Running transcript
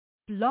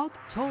Blog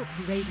Talk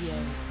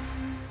Radio.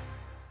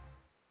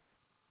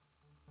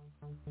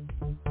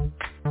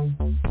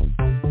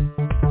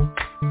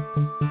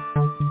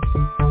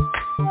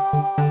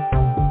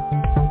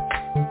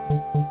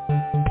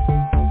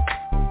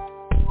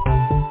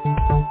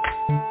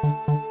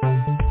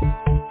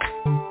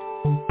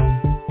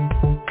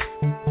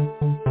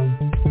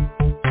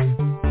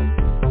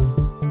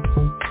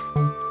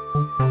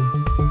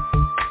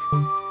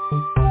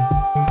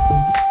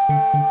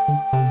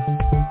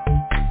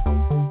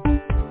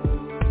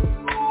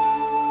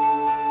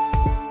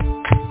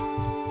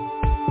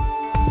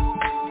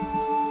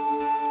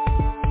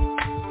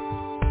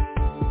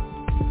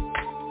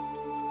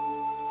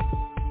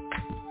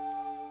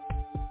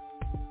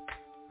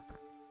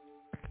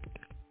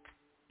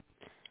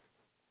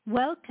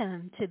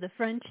 Welcome to the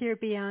Frontier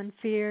Beyond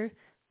Fear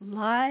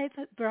live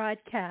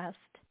broadcast.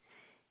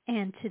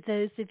 And to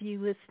those of you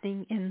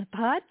listening in the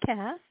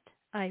podcast,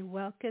 I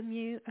welcome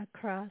you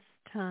across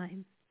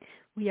time.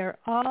 We are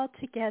all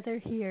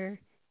together here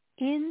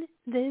in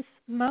this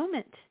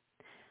moment.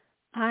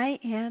 I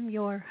am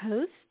your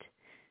host,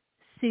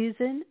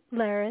 Susan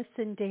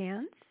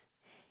Larison-Dance,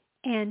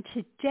 and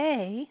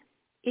today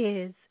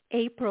is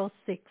April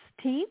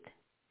 16th,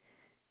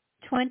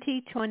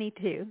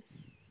 2022.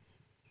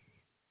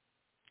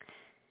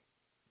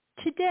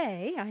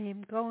 Today, I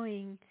am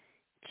going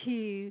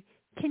to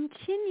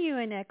continue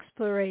an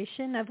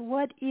exploration of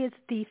what is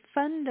the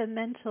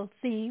fundamental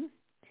theme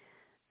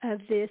of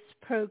this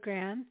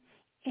program,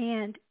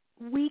 and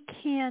we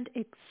can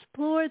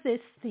explore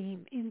this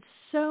theme in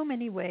so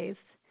many ways.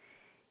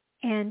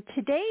 And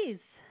today's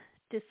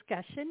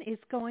discussion is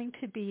going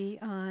to be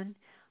on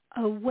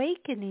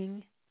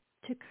awakening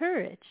to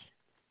courage.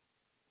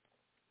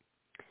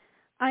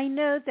 I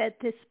know that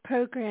this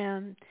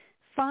program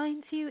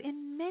finds you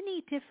in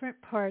many different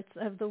parts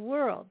of the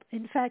world.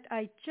 In fact,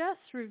 I just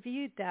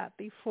reviewed that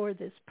before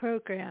this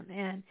program,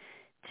 and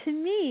to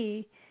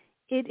me,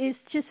 it is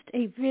just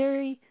a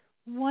very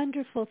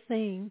wonderful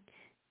thing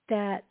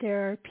that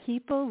there are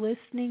people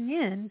listening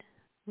in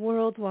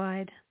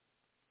worldwide.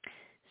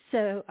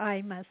 So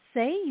I must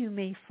say, you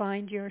may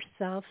find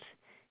yourself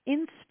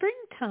in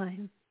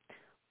springtime,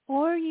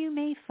 or you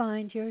may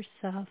find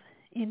yourself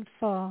in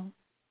fall.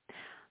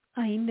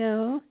 I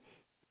know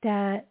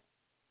that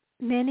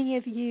many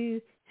of you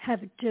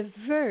have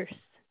diverse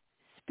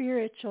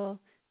spiritual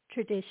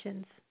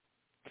traditions,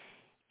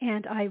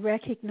 and I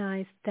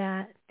recognize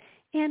that.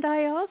 And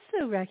I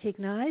also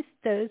recognize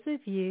those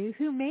of you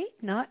who may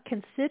not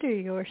consider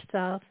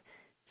yourself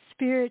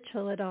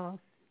spiritual at all.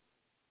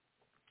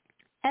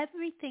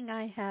 Everything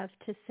I have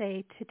to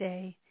say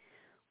today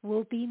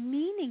will be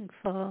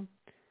meaningful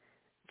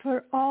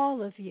for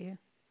all of you.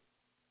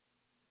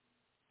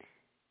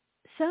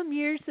 Some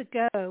years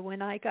ago,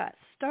 when I got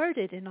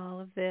started in all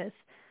of this,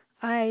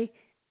 I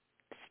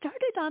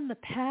started on the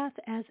path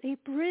as a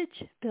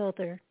bridge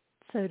builder,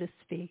 so to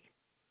speak.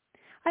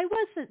 I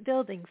wasn't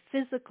building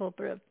physical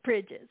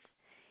bridges,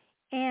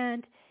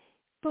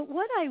 but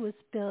what I was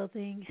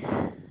building,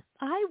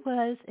 I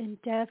was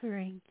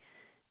endeavoring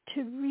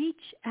to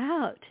reach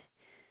out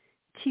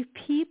to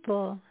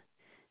people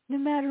no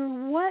matter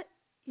what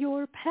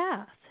your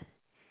path.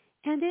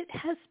 And it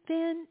has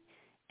been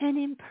an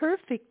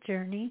imperfect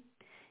journey,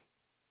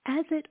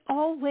 as it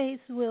always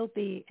will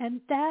be.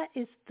 And that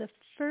is the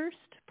first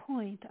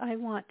point I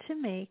want to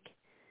make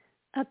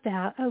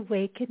about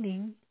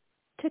awakening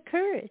to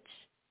courage.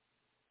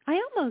 I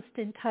almost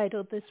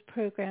entitled this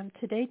program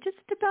today just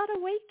about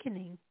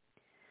awakening.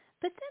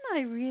 But then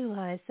I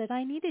realized that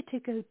I needed to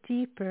go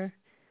deeper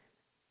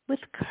with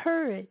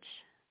courage.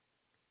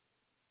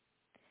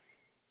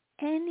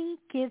 Any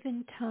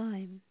given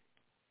time,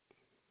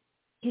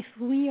 if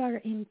we are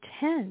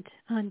intent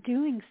on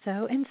doing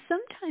so, and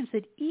sometimes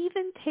it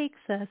even takes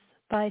us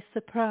by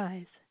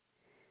surprise,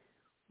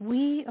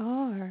 we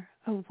are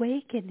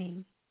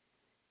awakening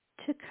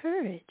to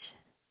courage.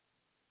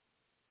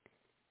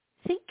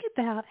 Think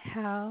about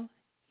how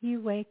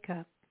you wake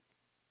up.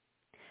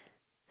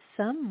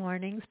 Some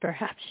mornings,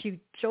 perhaps you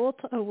jolt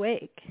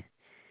awake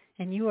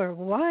and you are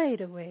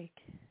wide awake.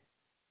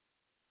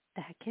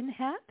 That can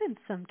happen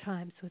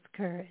sometimes with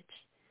courage.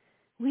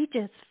 We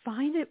just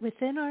find it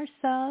within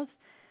ourselves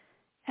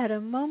at a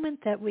moment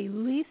that we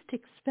least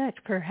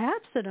expect,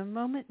 perhaps at a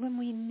moment when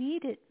we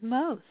need it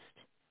most.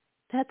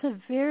 That's a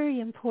very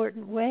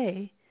important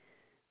way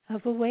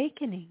of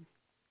awakening.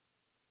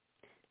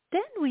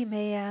 Then we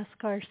may ask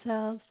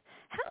ourselves,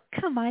 how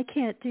come I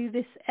can't do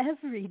this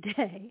every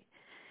day?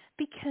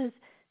 Because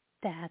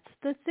that's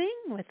the thing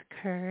with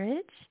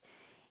courage.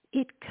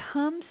 It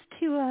comes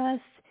to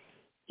us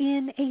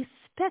in a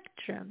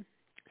spectrum,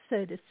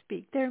 so to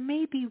speak. There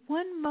may be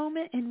one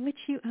moment in which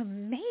you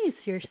amaze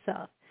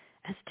yourself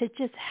as to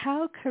just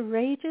how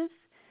courageous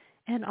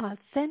and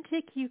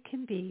authentic you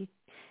can be.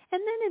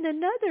 And then in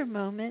another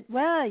moment,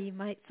 well, you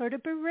might sort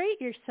of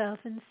berate yourself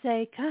and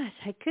say, gosh,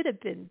 I could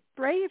have been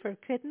braver,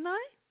 couldn't I?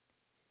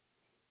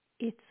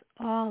 It's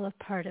all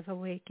a part of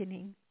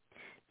awakening.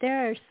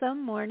 There are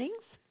some mornings,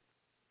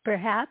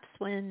 perhaps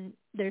when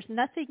There's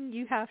nothing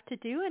you have to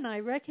do, and I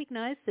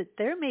recognize that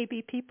there may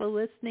be people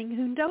listening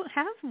who don't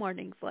have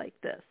mornings like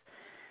this.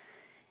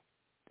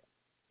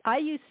 I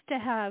used to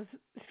have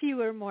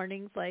fewer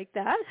mornings like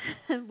that,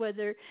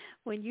 whether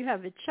when you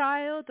have a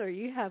child or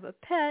you have a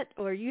pet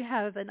or you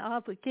have an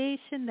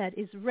obligation that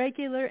is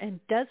regular and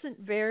doesn't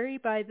vary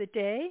by the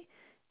day.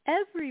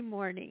 Every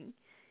morning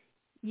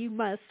you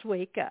must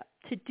wake up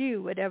to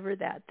do whatever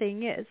that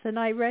thing is, and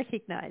I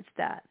recognize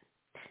that.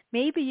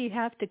 Maybe you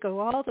have to go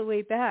all the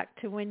way back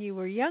to when you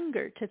were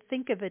younger to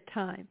think of a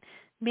time.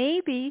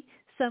 Maybe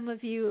some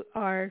of you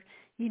are,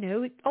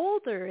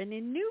 older and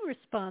in new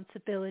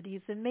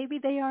responsibilities, and maybe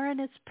they aren't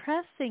as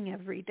pressing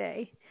every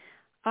day.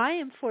 I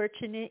am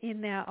fortunate in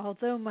that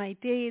although my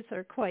days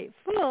are quite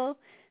full,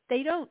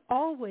 they don't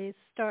always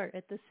start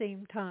at the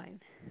same time.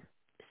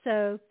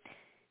 So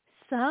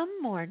some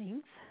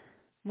mornings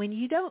when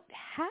you don't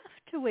have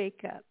to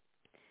wake up,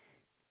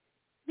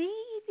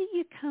 maybe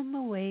you come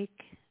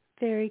awake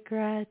very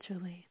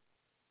gradually.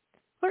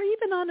 Or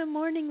even on a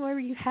morning where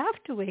you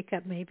have to wake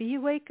up, maybe you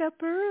wake up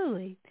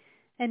early.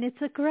 And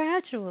it's a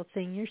gradual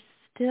thing. You're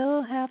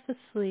still half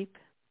asleep.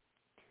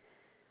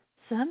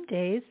 Some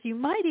days you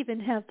might even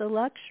have the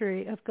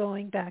luxury of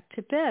going back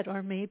to bed.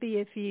 Or maybe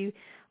if you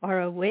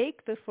are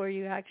awake before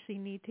you actually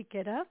need to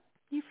get up,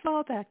 you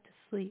fall back to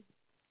sleep.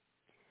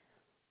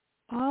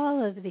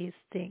 All of these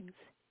things,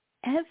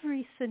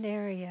 every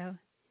scenario,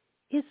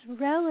 is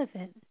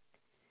relevant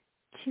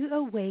to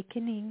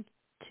awakening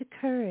to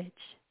courage.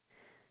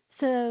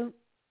 So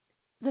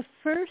the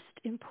first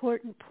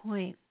important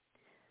point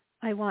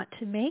I want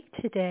to make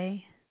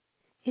today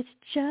is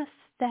just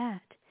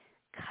that.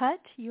 Cut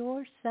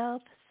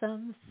yourself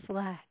some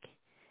slack.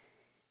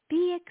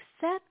 Be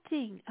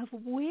accepting of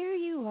where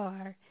you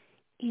are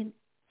in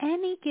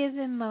any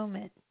given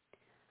moment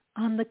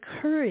on the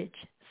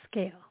courage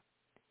scale,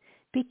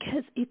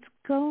 because it's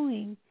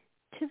going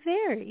to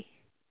vary.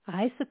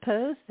 I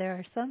suppose there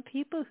are some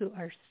people who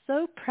are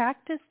so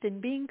practiced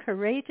in being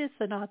courageous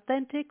and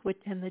authentic,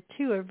 and the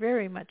two are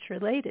very much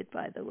related,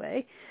 by the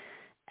way,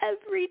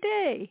 every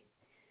day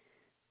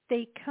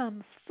they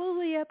come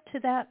fully up to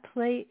that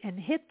plate and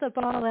hit the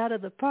ball out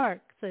of the park,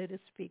 so to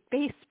speak.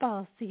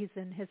 Baseball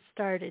season has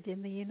started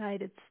in the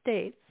United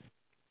States.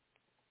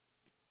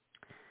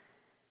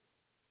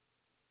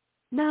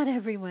 Not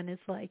everyone is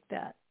like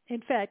that.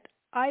 In fact,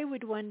 I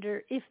would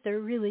wonder if there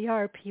really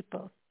are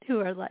people who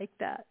are like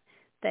that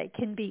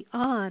can be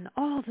on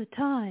all the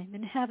time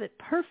and have it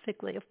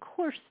perfectly. Of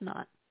course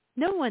not.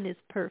 No one is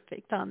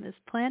perfect on this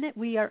planet.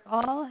 We are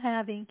all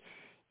having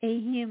a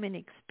human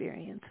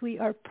experience. We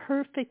are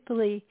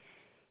perfectly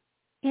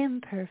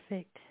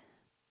imperfect.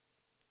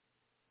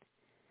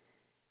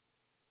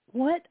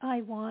 What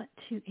I want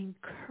to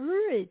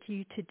encourage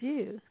you to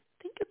do,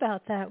 think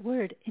about that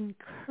word,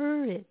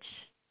 encourage.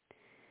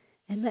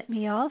 And let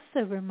me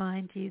also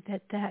remind you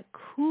that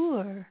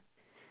core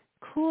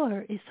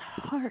is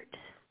heart.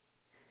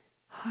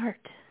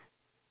 Heart.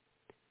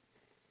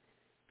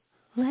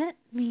 Let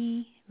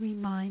me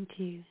remind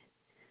you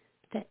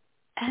that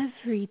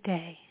every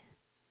day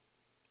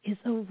is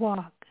a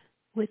walk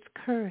with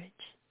courage.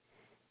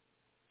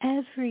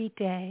 Every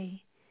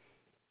day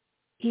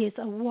is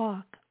a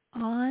walk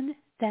on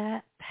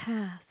that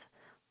path,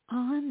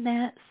 on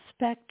that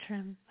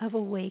spectrum of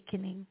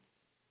awakening.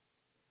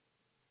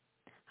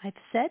 I've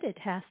said it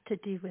has to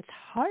do with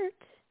heart.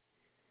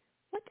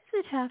 What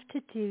does it have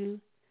to do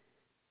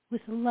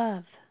with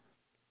love?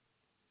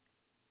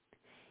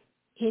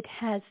 It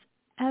has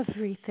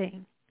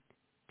everything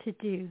to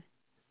do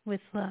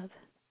with love.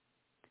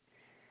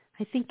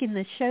 I think in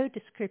the show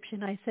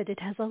description I said it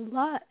has a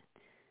lot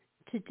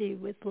to do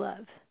with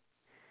love.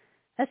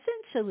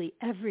 Essentially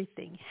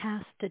everything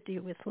has to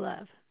do with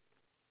love.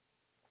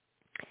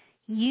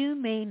 You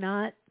may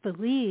not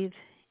believe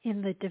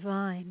in the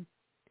divine,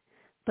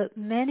 but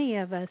many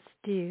of us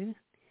do,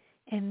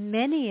 and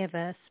many of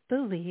us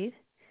believe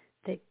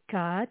that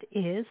God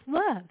is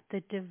love.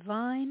 The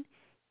divine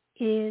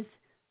is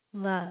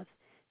love.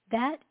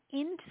 That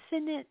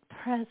infinite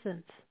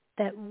presence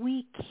that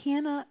we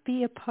cannot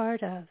be a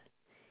part of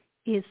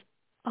is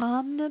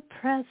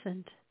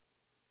omnipresent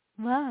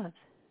love.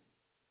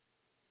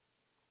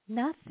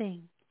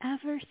 Nothing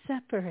ever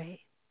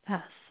separates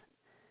us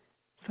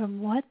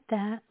from what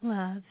that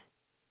love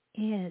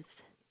is.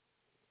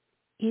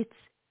 It's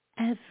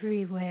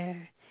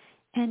everywhere,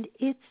 and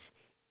it's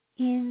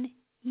in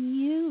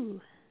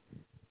you.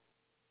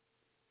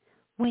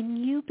 When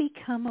you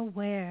become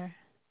aware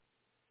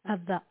of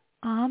the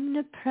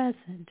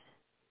omnipresent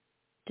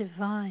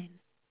divine,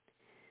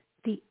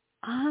 the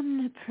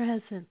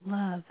omnipresent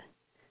love,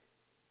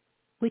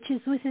 which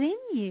is within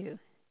you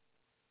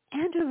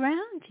and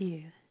around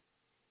you,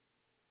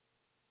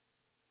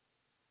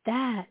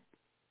 that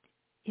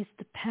is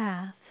the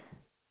path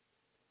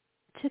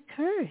to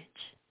courage.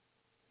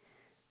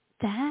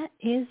 That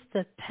is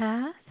the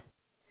path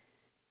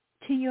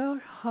to your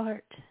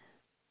heart.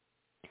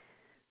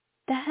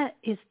 That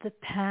is the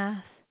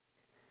path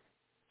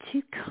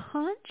to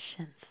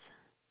conscience.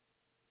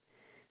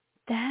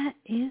 That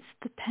is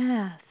the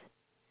path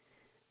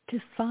to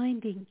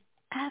finding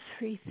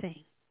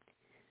everything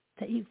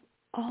that you've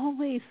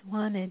always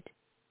wanted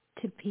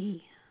to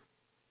be.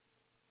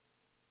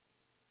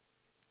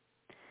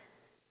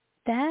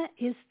 That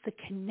is the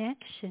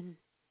connection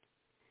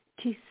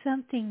to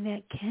something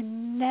that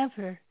can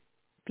never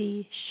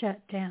be shut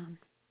down.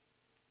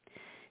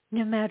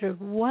 No matter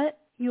what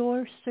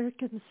your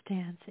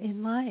circumstance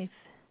in life.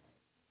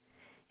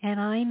 And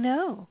I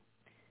know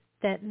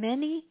that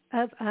many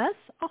of us,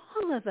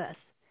 all of us,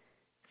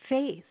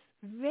 face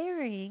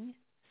varying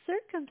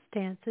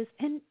circumstances.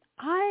 And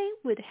I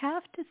would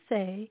have to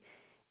say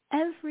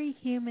every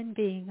human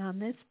being on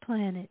this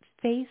planet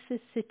faces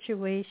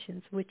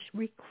situations which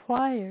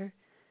require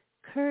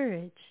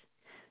courage.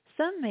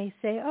 Some may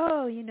say,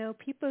 oh,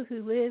 people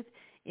who live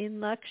in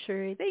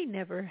luxury, they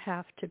never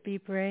have to be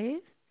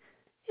brave.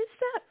 Is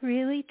that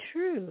really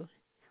true?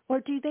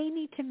 Or do they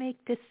need to make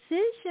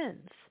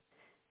decisions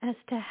as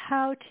to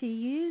how to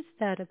use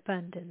that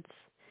abundance?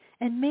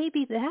 And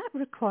maybe that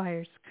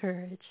requires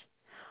courage.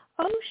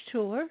 Oh,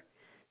 sure,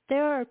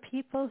 there are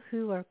people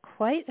who are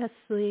quite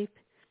asleep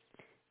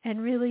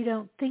and really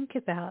don't think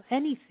about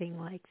anything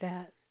like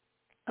that.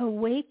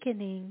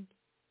 Awakening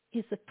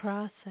is a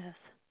process,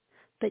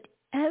 but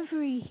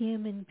every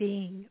human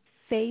being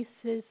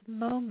faces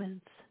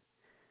moments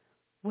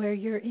where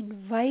you're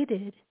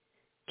invited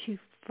to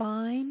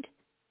find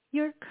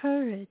your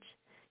courage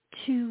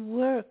to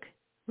work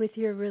with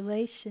your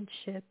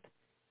relationship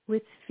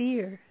with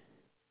fear.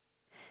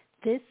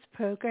 This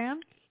program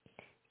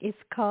is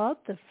called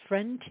The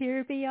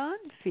Frontier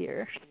Beyond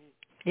Fear.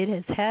 It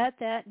has had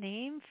that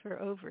name for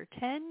over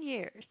 10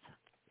 years.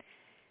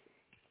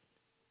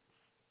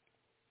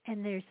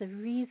 And there's a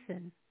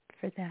reason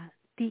for that.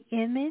 The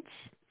image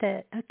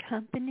that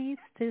accompanies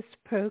this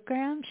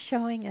program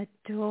showing a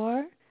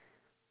door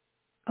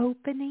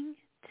opening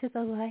to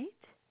the light,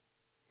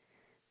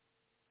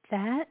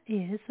 that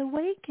is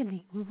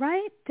awakening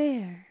right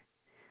there.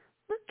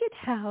 Look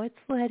at how it's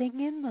letting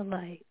in the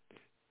light.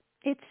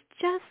 It's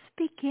just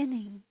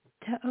beginning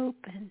to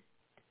open.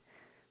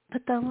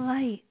 But the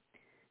light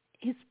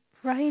is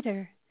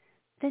brighter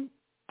than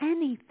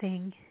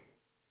anything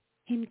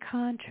in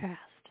contrast.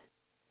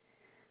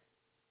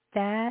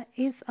 That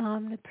is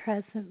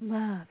omnipresent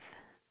love.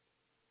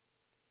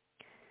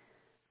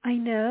 I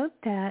know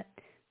that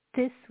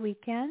this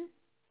weekend,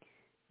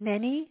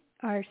 many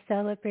are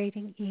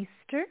celebrating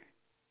Easter.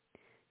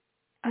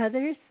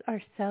 Others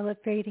are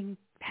celebrating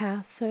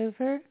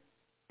Passover.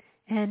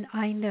 And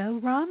I know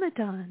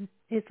Ramadan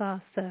is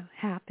also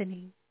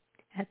happening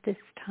at this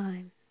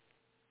time.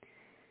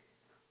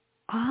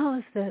 All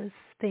of those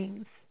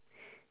things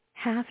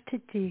have to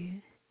do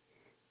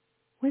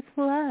with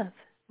love,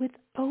 with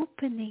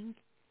opening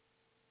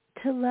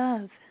to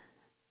love.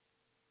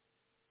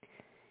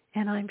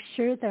 And I'm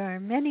sure there are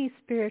many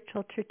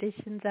spiritual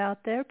traditions out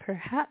there.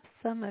 Perhaps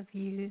some of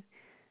you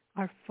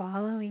are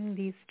following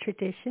these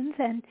traditions,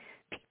 and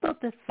people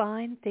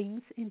define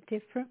things in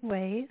different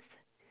ways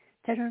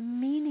that are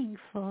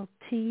meaningful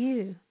to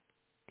you.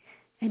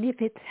 And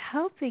if it's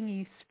helping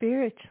you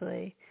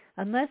spiritually,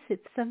 unless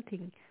it's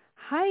something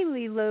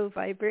highly low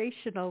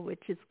vibrational,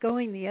 which is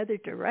going the other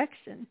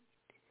direction,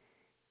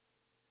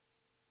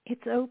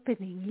 it's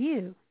opening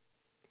you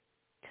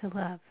to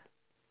love.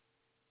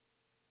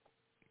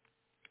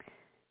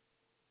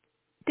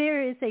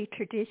 There is a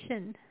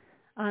tradition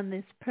on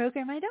this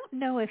program. I don't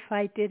know if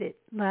I did it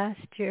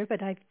last year,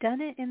 but I've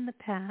done it in the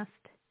past.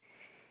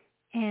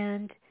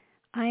 And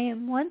I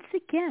am once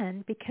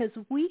again, because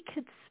we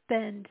could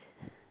spend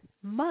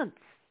months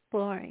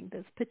exploring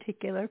this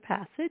particular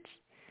passage,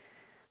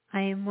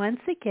 I am once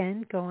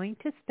again going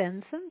to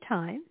spend some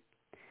time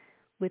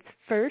with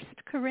 1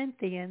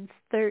 Corinthians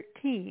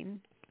 13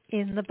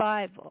 in the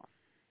Bible.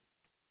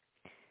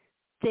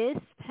 This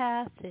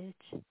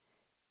passage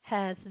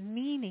has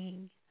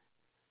meaning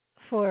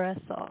for us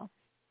all.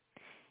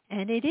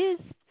 And it is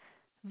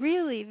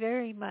really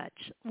very much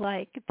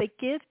like the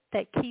gift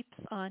that keeps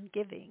on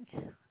giving.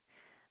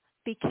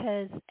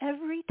 Because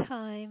every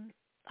time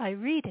I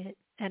read it,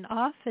 and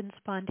often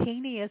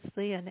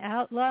spontaneously and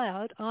out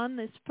loud on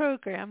this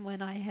program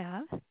when I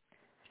have,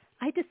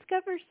 I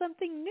discover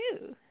something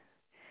new.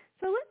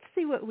 So let's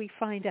see what we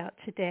find out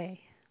today.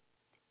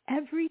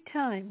 Every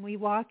time we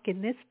walk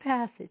in this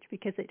passage,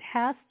 because it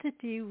has to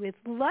do with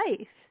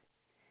life,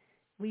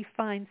 we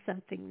find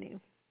something new.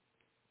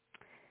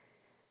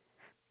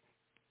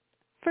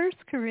 1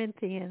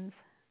 Corinthians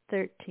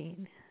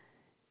 13.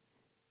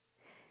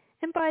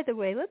 And by the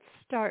way, let's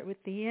start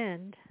with the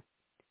end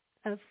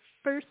of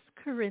 1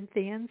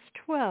 Corinthians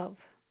 12,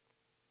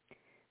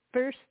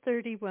 verse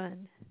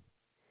 31.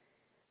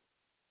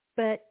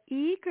 But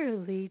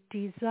eagerly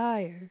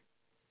desire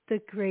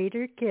the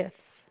greater gifts.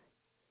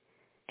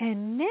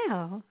 And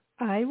now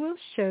I will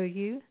show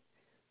you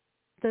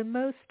the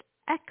most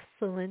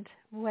excellent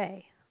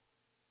way.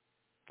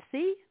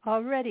 See,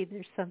 already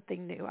there's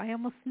something new. I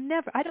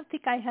don't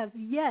think I have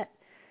yet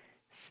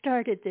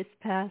started this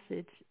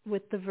passage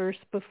with the verse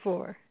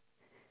before.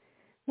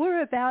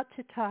 We're about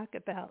to talk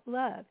about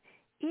love.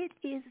 it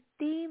is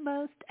the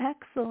most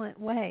excellent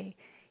way.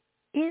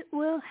 It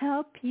will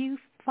help you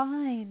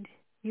find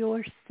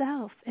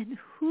yourself and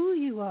who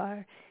you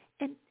are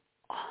and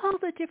all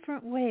the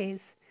different ways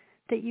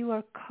that you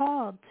are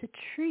called to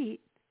treat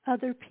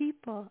other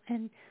people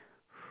and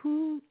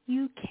who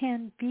you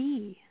can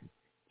be.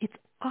 It's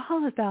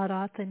all about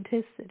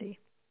authenticity.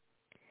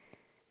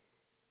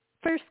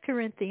 1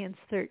 Corinthians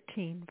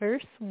 13,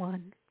 verse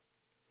 1.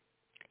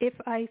 If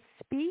I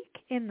speak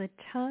in the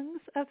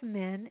tongues of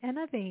men and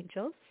of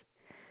angels,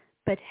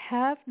 but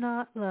have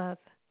not love,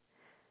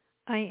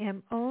 I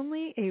am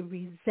only a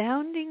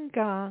resounding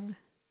gong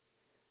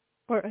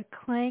or a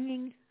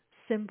clanging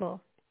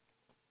cymbal.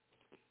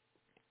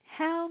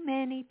 How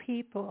many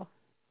people,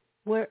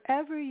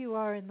 wherever you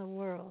are in the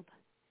world,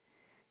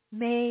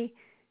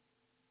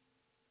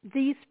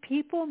 these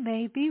people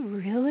may be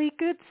really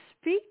good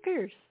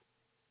speakers,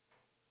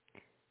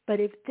 but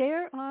if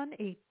they're on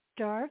a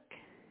dark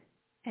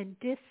and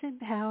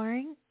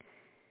disempowering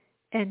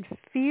and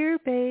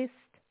fear-based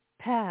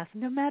path,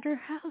 no matter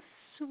how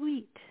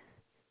sweet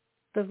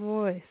the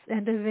voice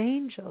and of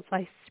angels,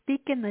 I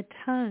speak in the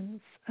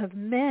tongues of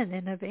men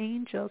and of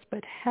angels,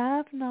 but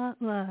have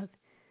not love,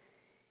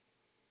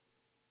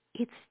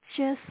 it's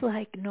just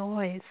like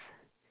noise,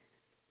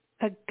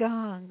 a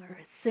gong or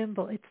a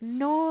cymbal. It's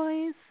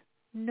noise,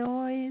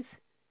 noise,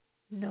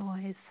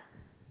 noise.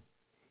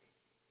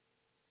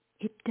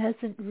 It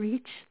doesn't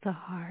reach the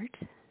heart.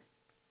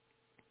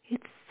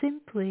 It's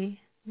simply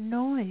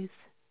noise.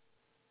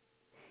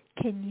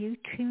 Can you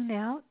tune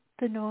out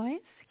the noise?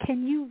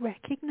 Can you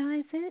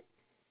recognize it?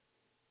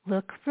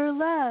 Look for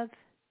love.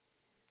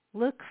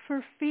 Look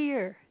for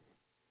fear.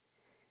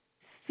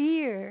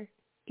 Fear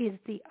is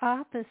the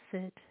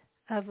opposite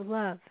of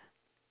love.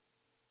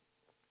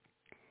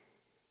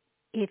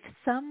 If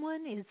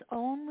someone is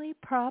only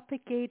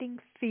propagating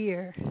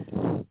fear,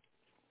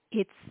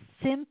 it's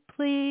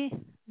simply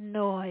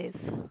noise.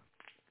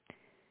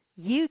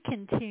 You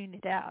can tune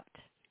it out.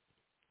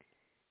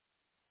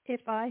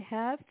 If I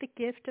have the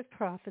gift of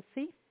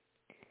prophecy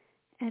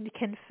and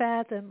can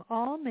fathom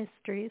all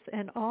mysteries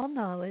and all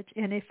knowledge,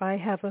 and if I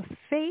have a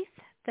faith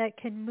that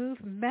can move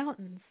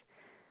mountains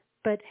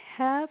but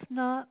have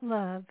not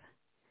love,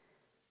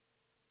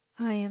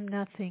 I am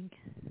nothing.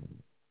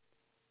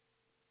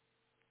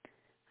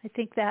 I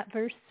think that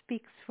verse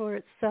speaks for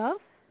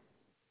itself.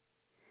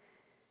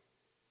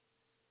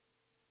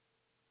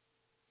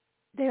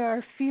 There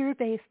are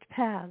fear-based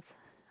paths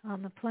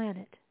on the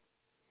planet.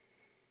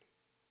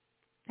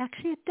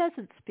 Actually, it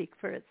doesn't speak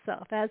for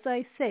itself. As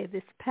I say,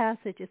 this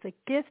passage is a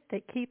gift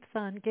that keeps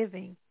on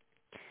giving.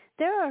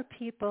 There are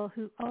people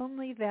who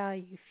only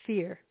value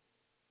fear.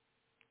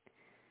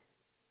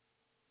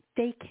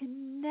 They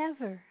can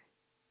never,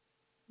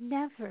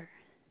 never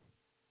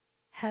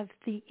have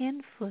the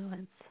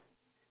influence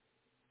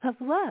of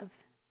love.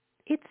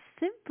 It's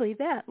simply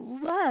that.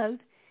 Love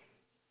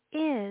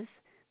is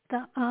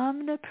the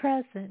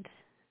omnipresent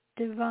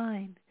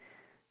divine.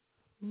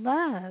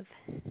 Love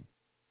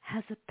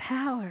has a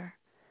power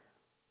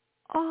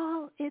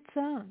all its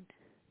own.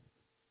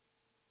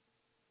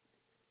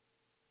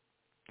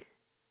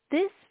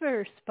 This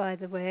verse, by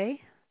the way,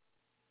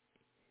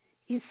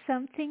 is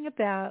something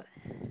about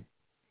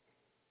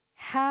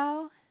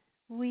how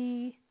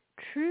we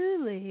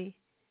truly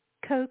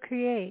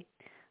co-create.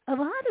 A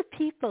lot of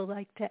people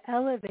like to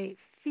elevate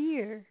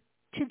fear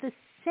to the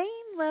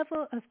same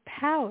level of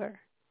power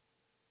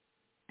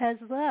as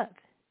love,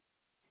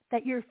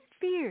 that your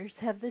fears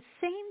have the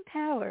same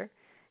power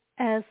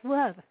as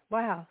love.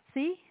 Wow,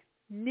 see?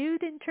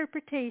 Nude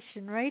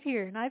interpretation right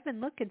here, and I've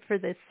been looking for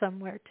this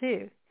somewhere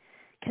too,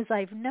 because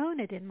I've known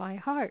it in my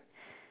heart.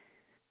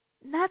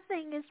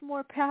 Nothing is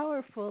more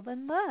powerful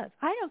than love.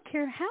 I don't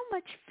care how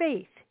much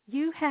faith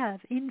you have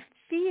in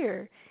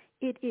fear,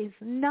 it is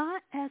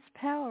not as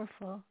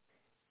powerful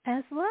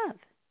as love,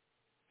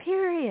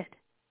 period.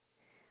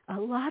 A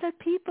lot of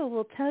people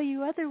will tell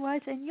you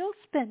otherwise, and you'll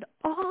spend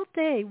all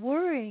day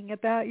worrying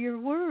about your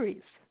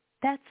worries.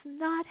 That's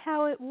not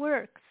how it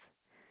works.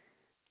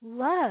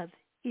 Love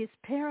is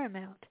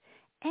paramount.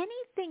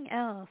 Anything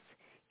else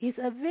is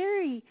a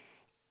very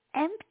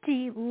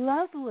empty,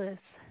 loveless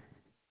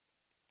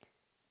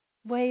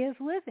way of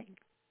living.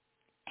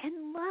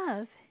 And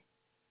love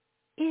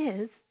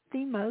is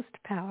the most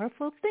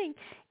powerful thing.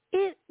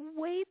 It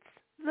weights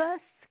the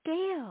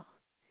scale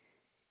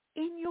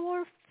in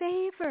your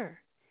favor,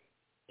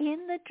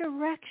 in the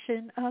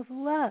direction of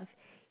love.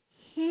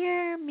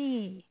 Hear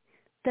me,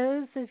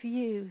 those of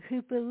you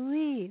who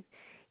believe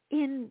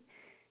in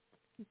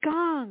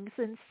gongs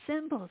and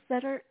cymbals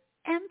that are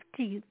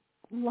empty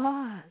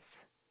laws,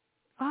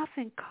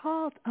 often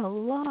called a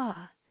law,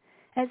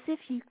 as if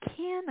you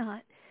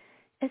cannot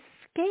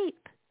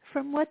escape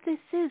from what this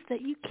is,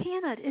 that you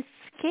cannot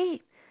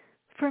escape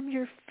from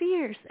your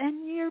fears,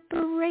 and you're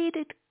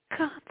berated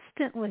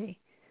constantly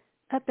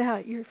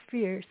about your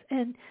fears.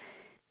 And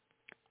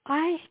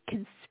I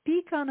can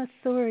speak on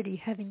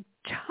authority, having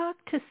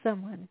talked to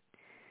someone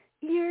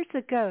years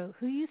ago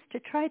who used to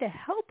try to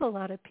help a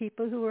lot of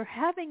people who were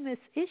having this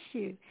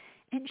issue.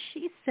 And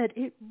she said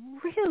it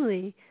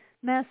really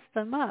messed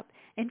them up.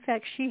 In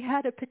fact, she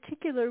had a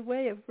particular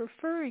way of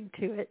referring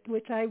to it,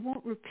 which I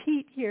won't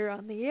repeat here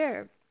on the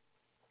air.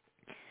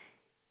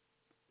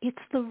 It's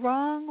the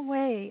wrong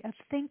way of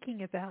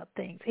thinking about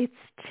things. It's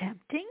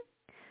tempting.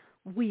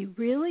 We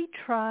really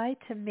try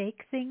to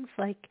make things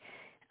like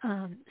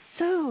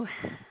so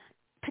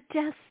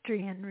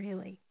pedestrian,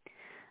 really.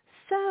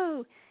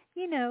 So,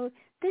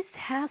 this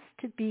has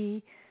to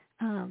be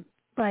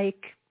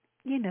like,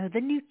 the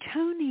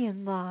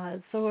Newtonian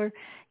laws or,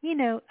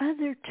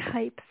 other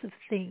types of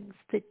things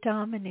that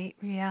dominate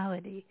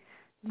reality.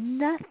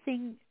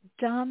 Nothing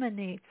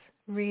dominates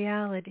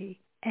reality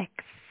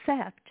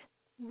except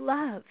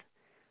love.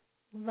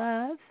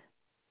 Love,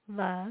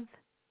 love,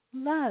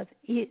 love.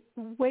 It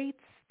weights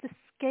the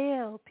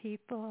scale,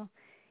 people.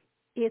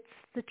 It's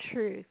the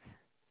truth.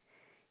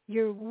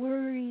 Your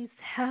worries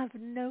have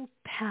no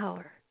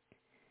power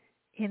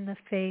in the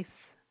face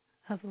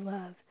of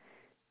love.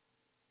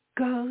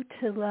 Go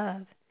to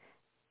love.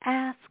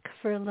 Ask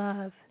for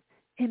love.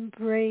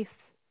 Embrace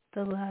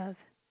the love.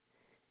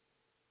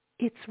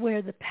 It's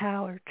where the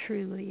power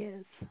truly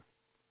is.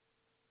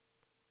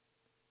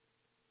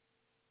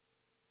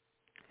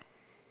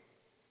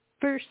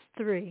 Verse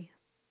 3.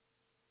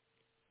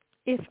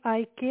 If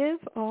I give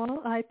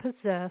all I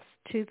possess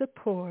to the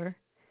poor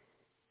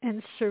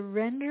and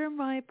surrender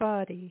my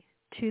body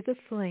to the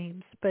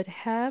flames, but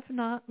have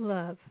not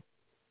love,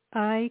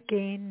 I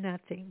gain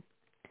nothing.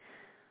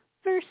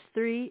 Verse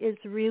 3 is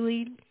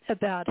really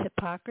about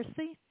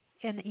hypocrisy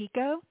and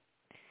ego.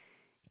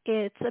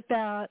 It's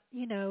about,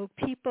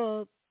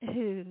 people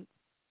who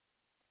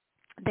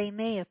they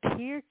may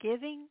appear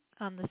giving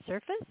on the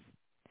surface,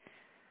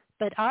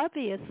 but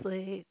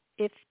obviously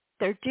if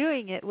they're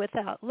doing it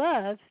without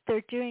love,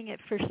 they're doing it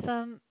for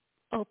some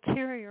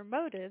ulterior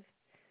motive,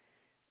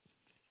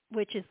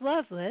 which is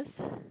loveless.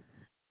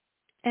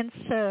 And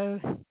so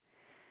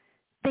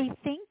they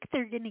think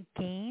they're going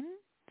to gain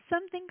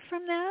something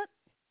from that.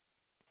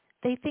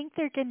 They think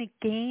they're going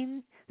to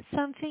gain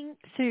something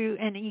through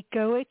an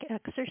egoic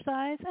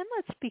exercise. And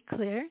let's be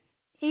clear,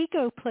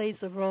 ego plays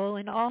a role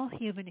in all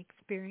human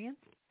experience.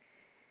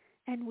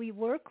 And we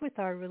work with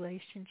our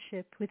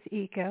relationship with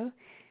ego.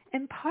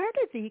 And part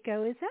of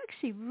ego is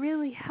actually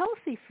really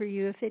healthy for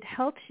you if it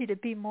helps you to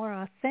be more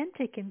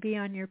authentic and be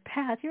on your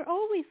path. You're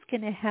always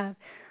going to have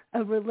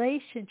a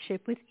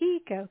relationship with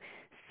ego.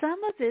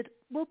 Some of it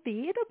it'll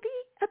be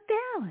a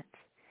balance.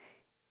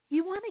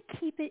 You want to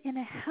keep it in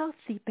a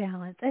healthy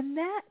balance. And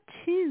that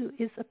too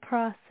is a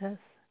process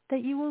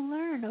that you will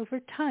learn over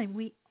time.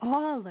 We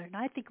all learn.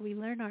 I think we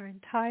learn our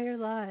entire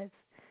lives.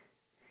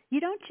 You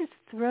don't just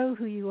throw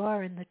who you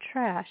are in the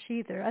trash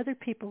either. Other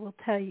people will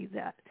tell you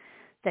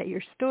that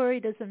your story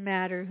doesn't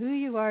matter, who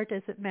you are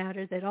doesn't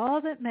matter, that all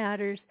that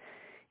matters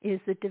is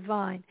the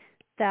divine.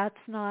 That's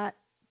not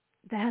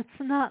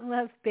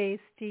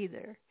love-based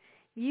either.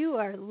 You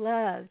are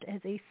loved as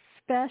a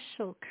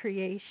special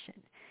creation.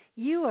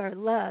 You are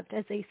loved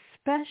as a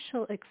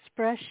special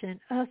expression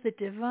of the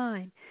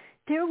divine.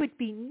 There would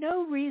be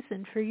no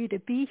reason for you to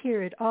be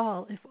here at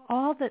all if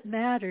all that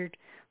mattered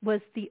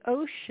was the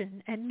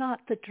ocean and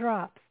not the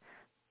drops.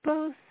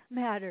 Both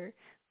matter.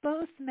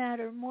 Both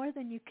matter more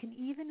than you can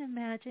even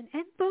imagine,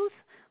 and both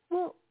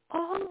will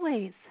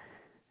always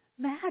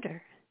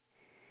matter.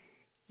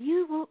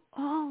 You will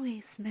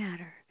always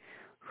matter.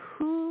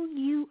 Who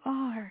you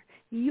are,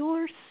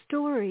 your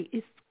story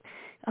is.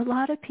 A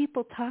lot of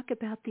people talk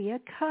about the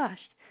Akash.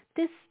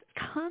 This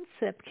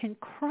concept can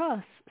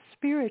cross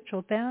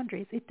spiritual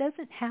boundaries. It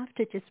doesn't have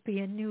to just be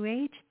a New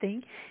Age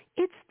thing.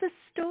 It's the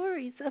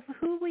stories of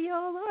who we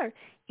all are.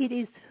 It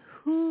is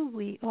who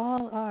we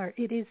all are.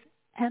 It is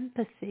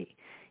empathy.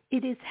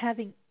 It is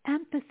having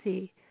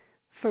empathy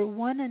for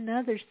one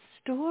another's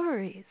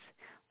stories,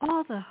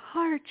 all the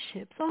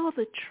hardships, all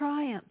the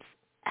triumphs,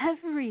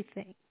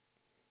 everything.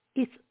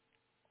 It's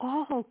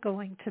all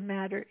going to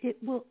matter. It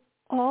will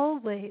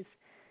always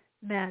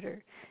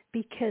matter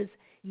because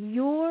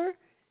your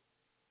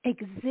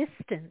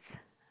existence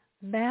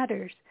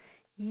matters.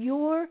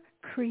 Your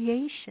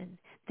creation,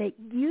 that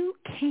you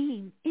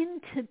came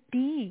into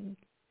being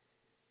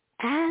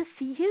as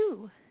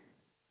you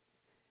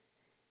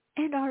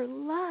and are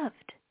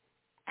loved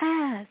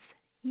as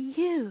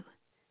you,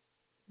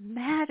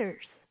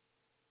 matters.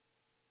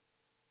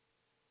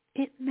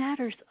 It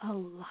matters a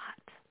lot.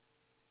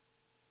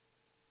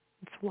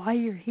 It's why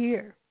you're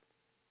here.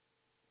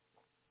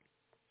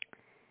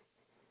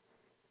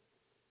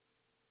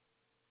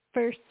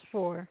 Verse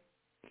 4,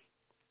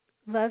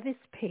 love is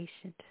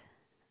patient.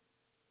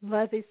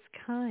 Love is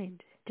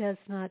kind, does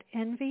not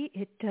envy,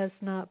 it does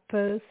not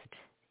boast,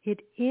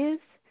 it is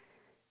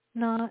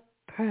not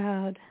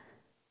proud.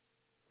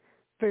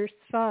 Verse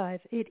 5,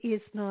 it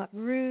is not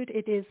rude,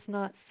 it is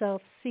not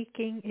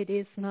self-seeking, it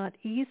is not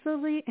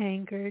easily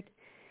angered,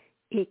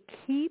 it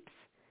keeps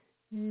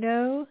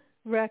no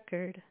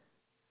record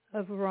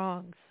of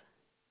wrongs.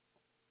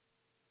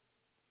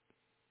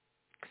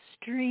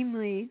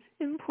 Extremely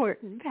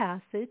important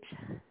passage.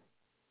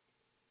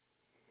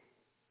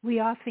 We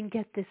often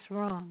get this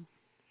wrong.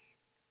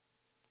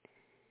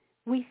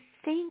 We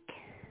think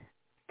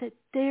that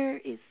there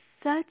is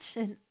such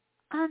an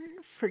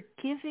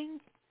unforgiving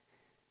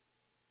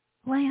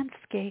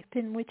landscape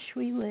in which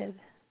we live.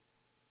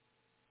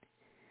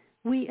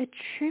 We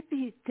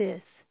attribute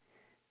this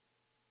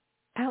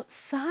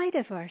outside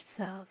of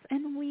ourselves,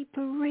 and we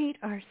berate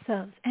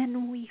ourselves,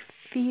 and we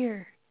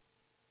fear.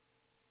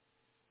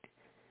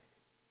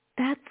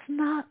 That's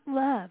not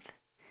love.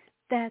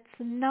 That's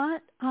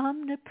not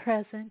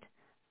omnipresent,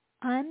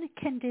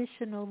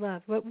 unconditional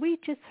love. What we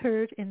just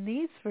heard in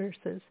these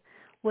verses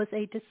was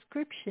a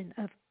description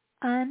of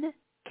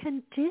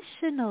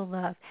unconditional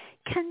love.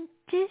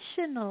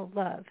 Conditional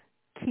love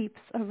keeps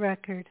a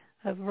record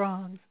of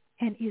wrongs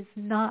and is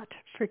not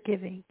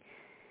forgiving.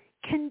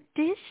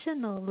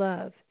 Conditional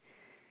love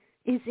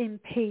is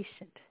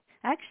impatient.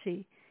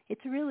 Actually,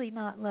 it's really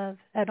not love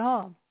at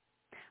all.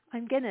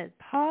 I'm going to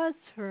pause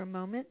for a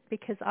moment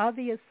because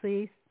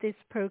obviously this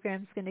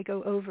program's going to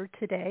go over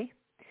today.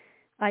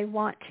 I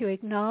want to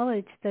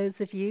acknowledge those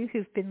of you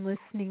who've been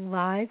listening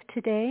live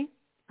today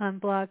on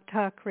Blog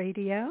Talk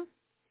Radio.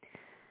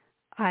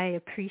 I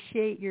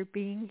appreciate your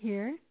being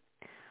here.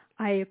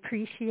 I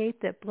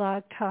appreciate that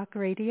Blog Talk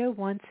Radio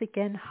once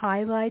again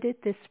highlighted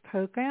this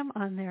program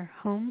on their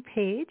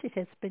homepage. It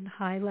has been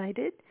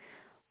highlighted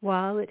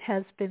while it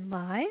has been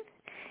live.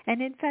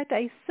 And in fact,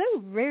 I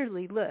so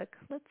rarely look.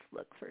 Let's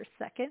look for a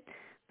second.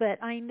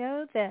 But I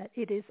know that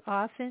it is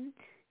often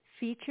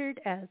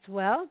featured as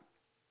well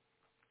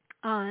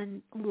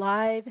on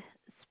Live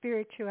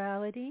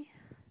Spirituality.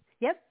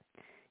 Yep,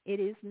 it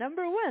is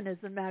number one, as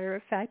a matter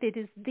of fact. It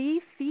is the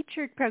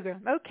featured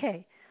program.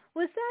 Okay,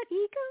 was that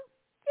ego?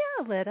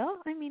 Yeah, a little.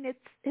 I mean,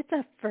 it's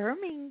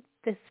affirming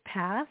this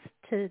path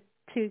to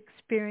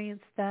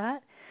experience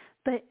that.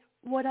 But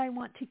what I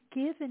want to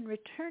give in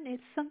return is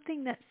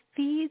something that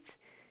feeds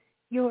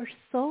your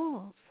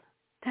souls.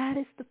 That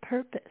is the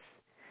purpose.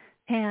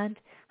 And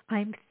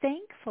I'm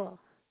thankful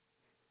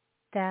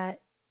that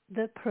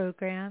the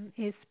program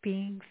is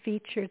being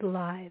featured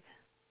live.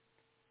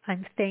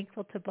 I'm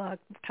thankful to Blog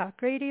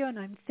Talk Radio, and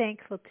I'm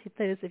thankful to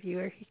those of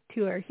you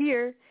who are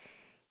here.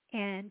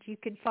 And you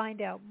can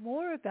find out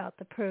more about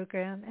the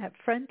program at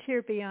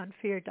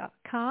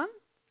frontierbeyondfear.com,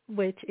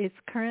 which is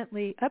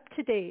currently up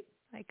to date.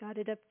 I got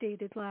it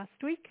updated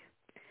last week.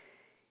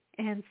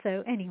 And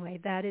so anyway,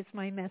 that is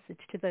my message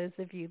to those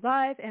of you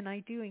live. And I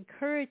do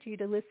encourage you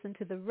to listen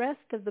to the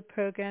rest of the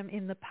program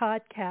in the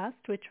podcast,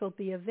 which will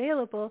be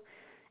available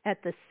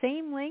at the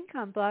same link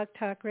on Blog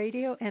Talk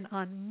Radio and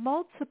on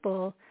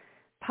multiple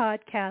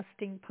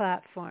podcasting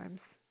platforms.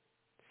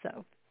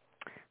 So,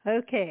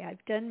 okay,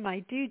 I've done my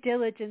due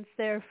diligence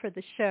there for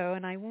the show,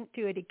 and I won't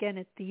do it again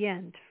at the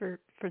end for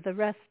the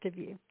rest of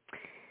you.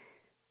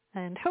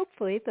 And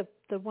hopefully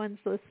the ones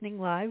listening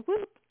live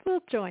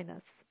will join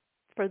us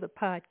for the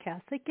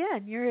podcast.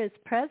 Again, you're as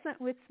present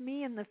with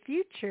me in the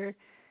future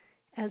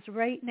as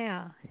right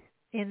now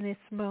in this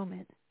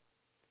moment.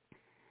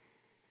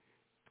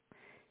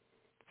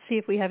 See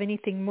if we have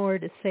anything more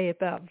to say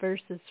about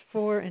verses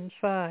 4 and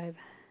 5.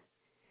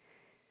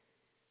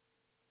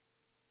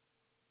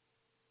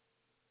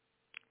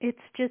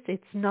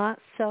 It's not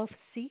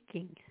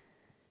self-seeking.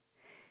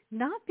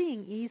 Not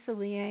being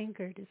easily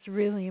angered is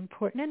really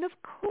important. And of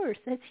course,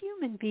 as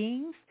human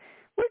beings,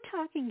 we're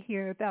talking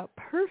here about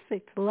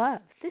perfect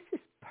love. This is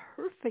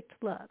perfect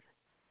love.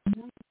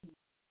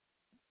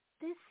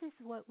 This is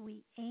what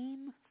we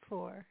aim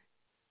for.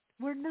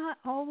 We're not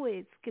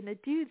always going to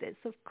do this,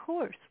 of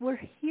course.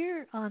 We're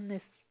here on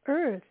this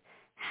earth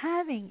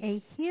having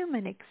a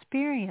human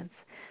experience.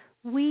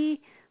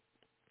 We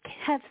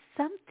have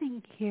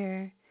something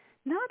here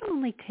not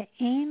only to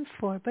aim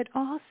for, but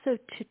also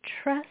to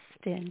trust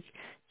in,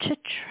 to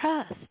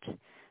trust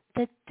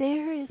that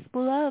there is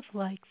love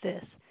like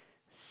this,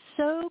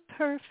 so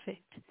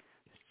perfect,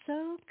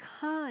 so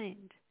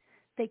kind,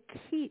 that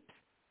keeps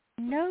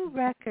no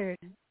record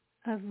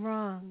of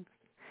wrongs,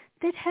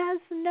 that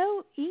has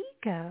no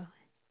ego,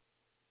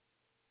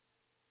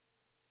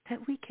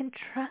 that we can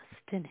trust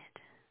in it.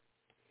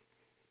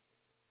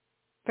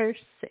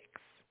 Verse 6,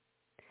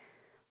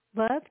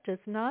 love does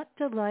not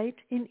delight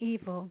in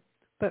evil,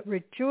 but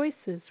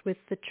rejoices with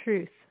the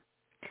truth.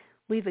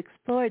 We've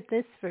explored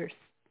this verse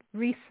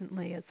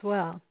recently as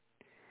well.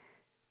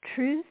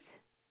 Truth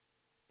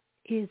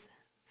is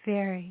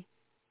very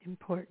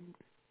important.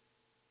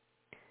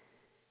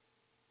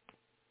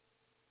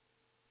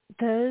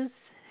 Those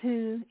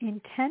who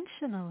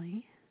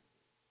intentionally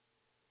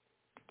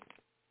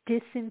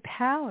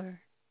disempower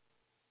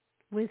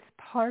with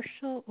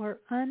partial or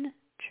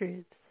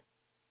untruths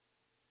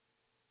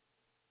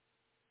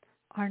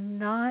are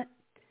not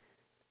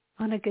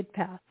on a good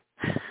path,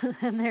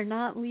 and they're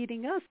not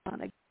leading us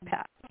on a good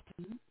path.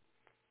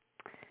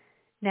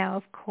 Now,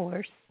 of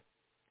course,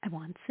 and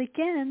once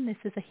again, this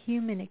is a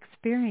human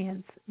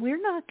experience.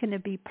 We're not going to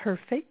be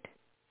perfect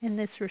in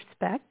this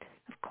respect.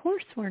 Of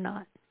course we're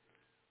not.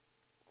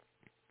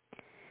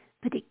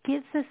 But it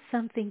gives us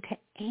something to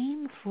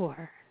aim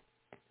for.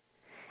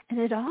 And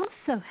it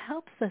also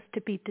helps us to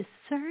be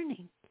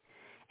discerning.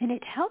 And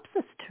it helps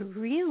us to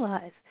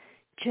realize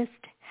just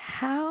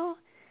how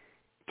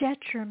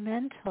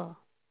detrimental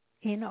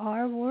in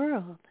our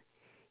world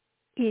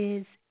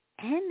is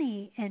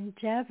any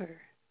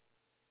endeavor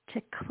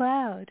to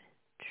cloud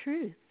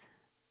truth.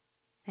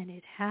 And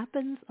it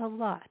happens a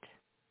lot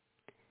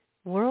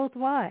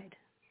worldwide.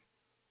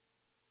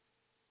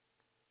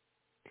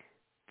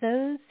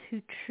 Those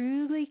who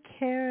truly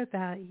care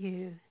about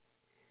you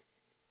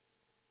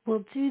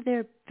will do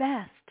their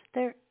best,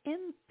 their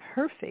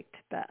imperfect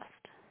best,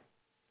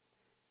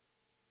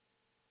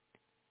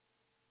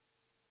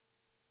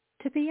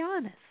 to be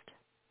honest.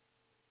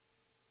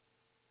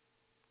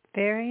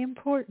 Very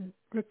important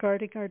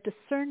regarding our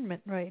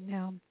discernment right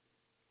now.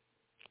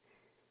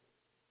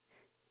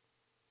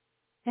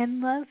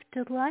 And love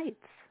delights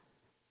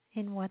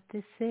in what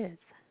this is.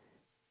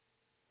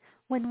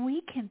 When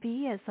we can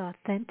be as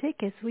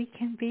authentic as we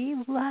can be,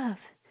 love,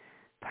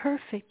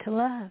 perfect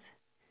love,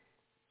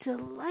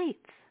 delights.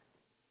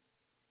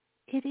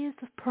 It is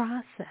a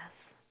process.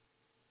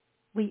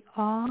 We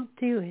all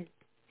do it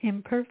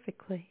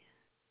imperfectly.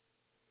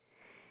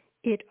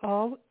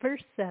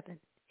 Verse 7,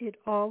 it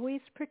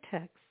always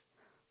protects,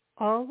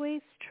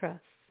 always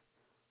trusts,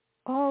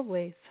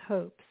 always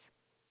hopes,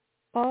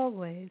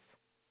 always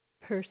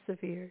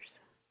perseveres.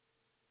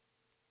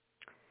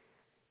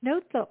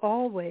 Note the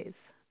always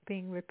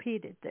being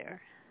repeated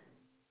there.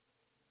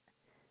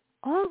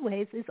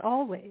 Always is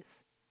always.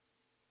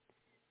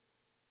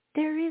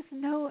 There is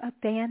no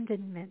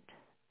abandonment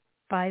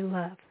by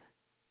love,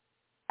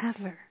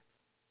 ever.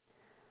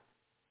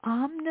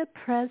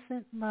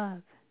 Omnipresent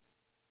love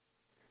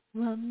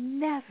will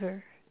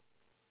never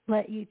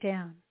let you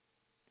down.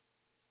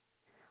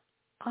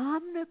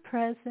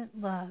 Omnipresent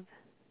love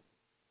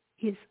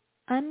is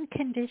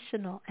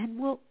unconditional and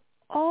will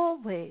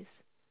always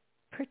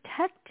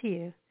protect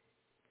you.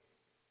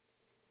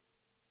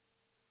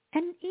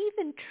 And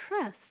even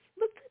trust.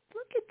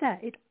 Look at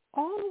that. It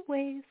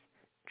always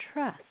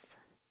trusts.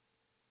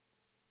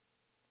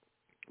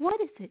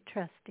 What is it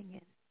trusting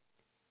in?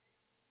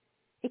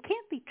 It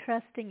can't be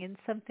trusting in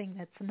something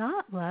that's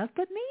not love,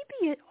 but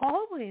maybe it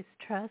always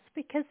trusts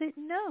because it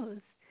knows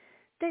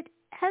that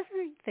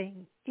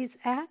everything is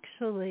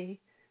actually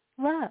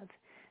love,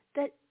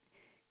 that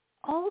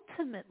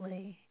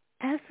ultimately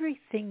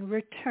everything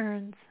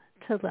returns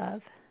to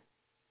love.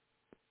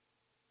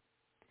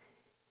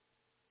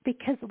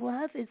 Because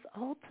love is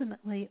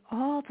ultimately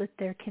all that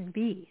there can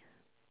be.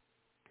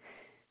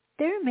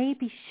 There may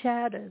be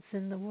shadows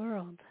in the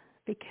world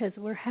because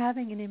we're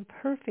having an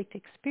imperfect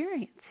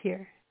experience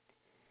here.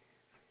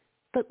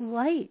 But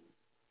light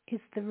is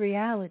the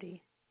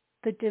reality.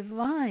 The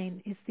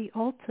divine is the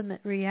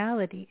ultimate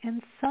reality.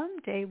 And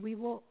someday we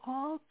will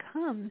all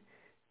come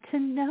to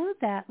know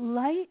that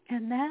light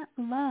and that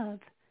love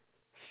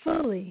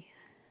fully.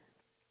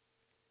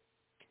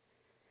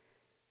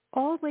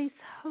 Always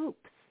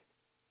hopes.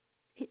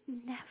 It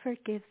never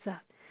gives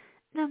up,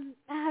 no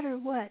matter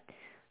what.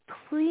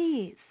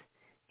 Please,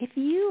 if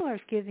you are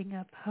giving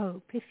up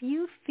hope, if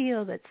you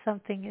feel that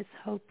something is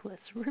hopeless,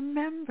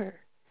 remember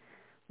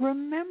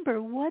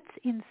what's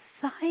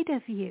inside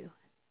of you.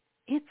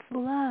 It's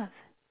love.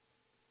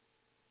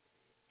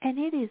 And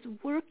it is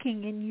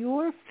working in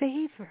your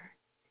favor,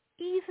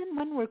 even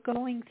when we're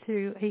going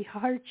through a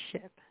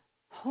hardship.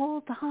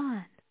 Hold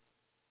on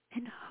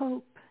and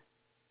hope.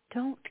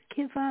 Don't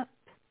give up.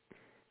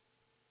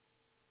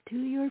 Do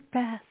your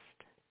best.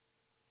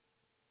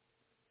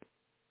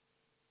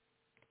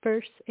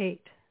 Verse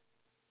 8.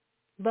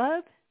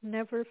 Love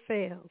never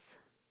fails.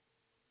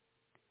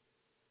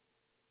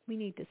 We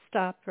need to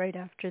stop right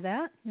after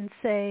that and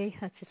say,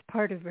 that's just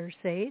part of verse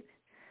 8,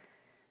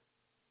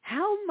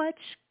 how much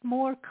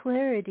more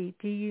clarity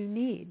do you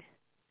need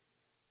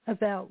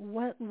about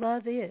what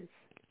love is,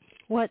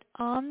 what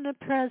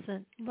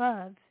omnipresent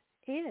love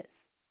is?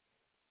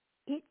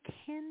 It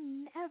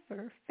can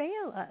never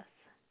fail us.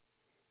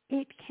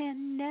 It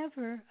can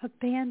never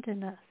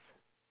abandon us.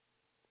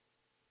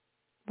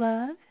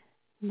 Love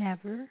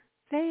never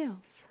fails.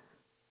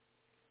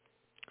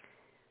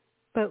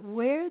 But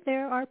where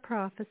there are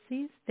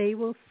prophecies, they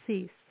will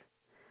cease.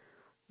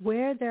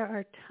 Where there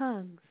are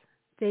tongues,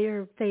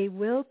 they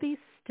will be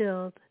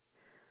stilled.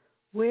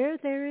 Where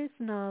there is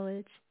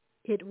knowledge,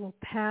 it will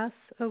pass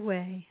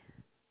away.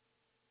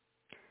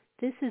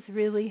 This is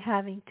really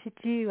having to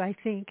do, I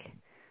think,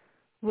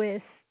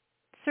 with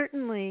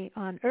certainly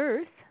on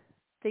earth.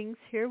 Things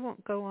here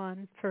won't go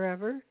on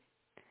forever.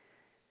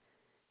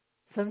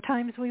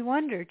 Sometimes we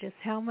wonder just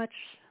how much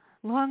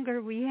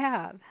longer we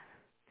have,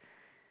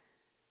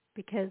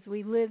 because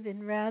we live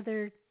in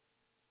rather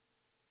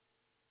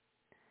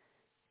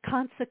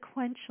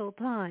consequential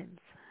times.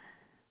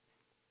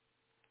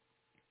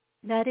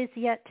 That is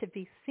yet to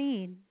be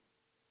seen.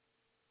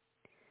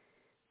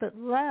 But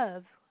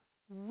love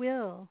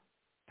will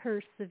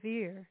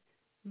persevere.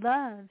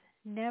 Love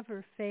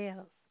never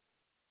fails.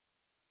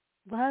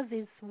 Love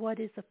is what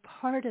is a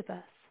part of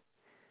us.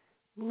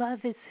 Love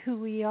is who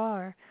we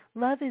are.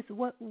 Love is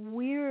what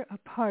we're a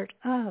part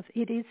of.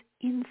 It is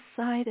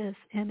inside us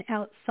and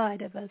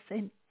outside of us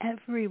and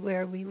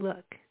everywhere we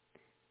look.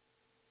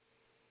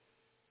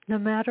 no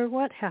matter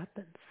what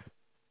happens.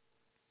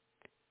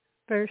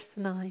 Verse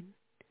 9.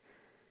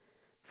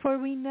 For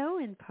we know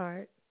in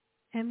part,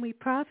 and we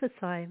prophesy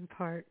in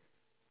part.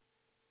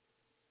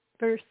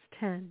 Verse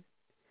 10.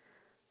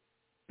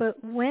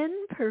 But when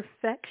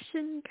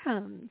perfection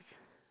comes,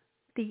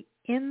 the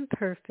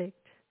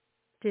imperfect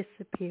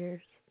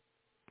disappears.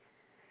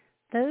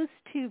 Those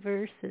two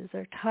verses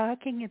are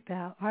talking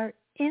about our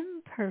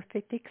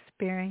imperfect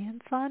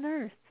experience on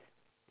earth,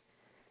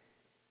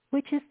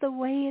 which is the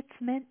way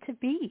it's meant to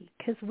be,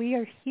 because we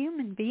are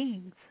human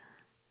beings.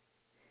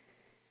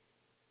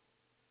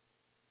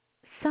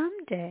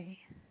 Someday,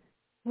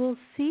 we'll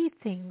see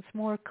things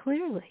more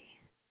clearly.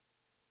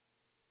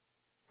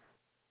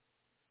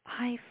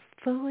 I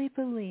fully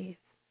believe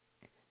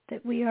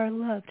that we are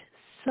loved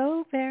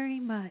so very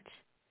much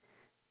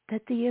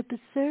that the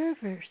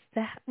observers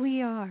that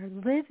we are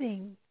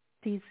living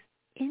these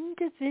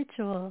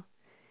individual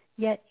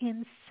yet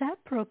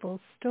inseparable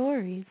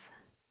stories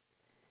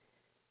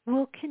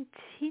will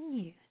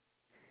continue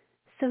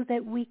so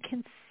that we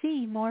can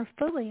see more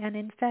fully. And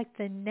in fact,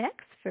 the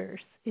next verse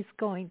is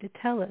going to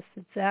tell us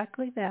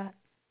exactly that.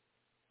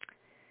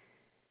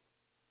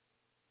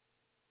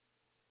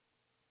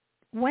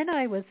 When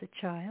I was a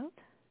child,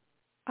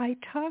 I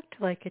talked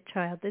like a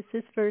child. This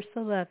is verse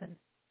 11.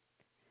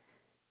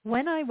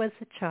 When I was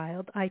a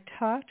child, I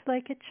talked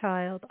like a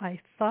child. I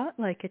thought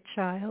like a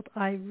child.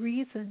 I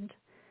reasoned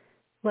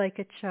like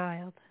a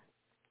child.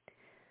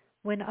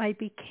 When I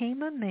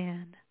became a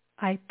man,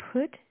 I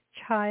put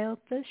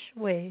childish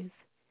ways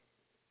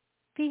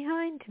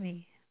behind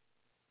me.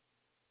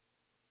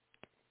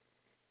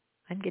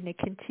 I'm going to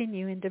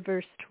continue into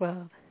verse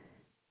 12.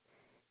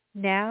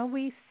 Now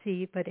we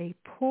see but a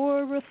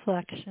poor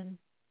reflection,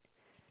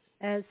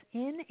 as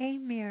in a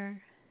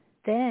mirror.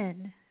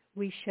 Then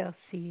we shall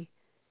see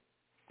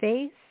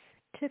face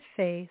to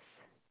face.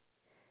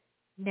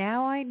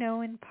 Now I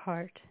know in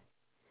part.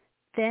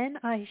 Then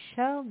I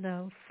shall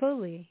know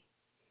fully,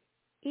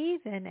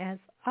 even as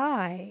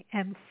I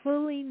am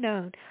fully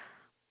known.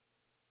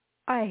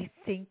 I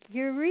think,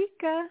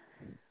 Eureka!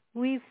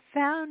 We've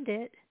found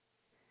it.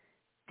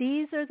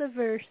 These are the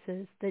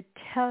verses that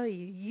tell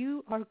you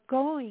you are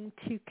going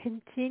to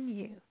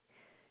continue.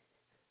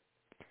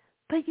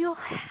 But you'll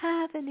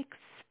have an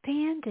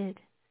expanded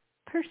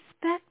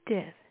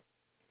perspective.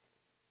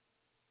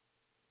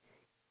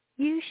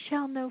 You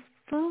shall know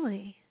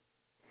fully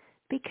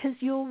because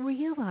you'll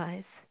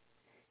realize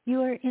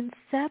you are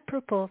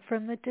inseparable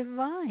from the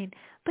divine,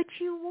 but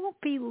you won't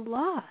be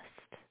lost.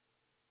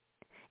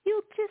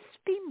 You'll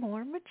just be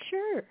more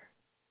mature.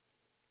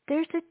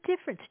 There's a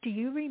difference. Do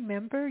you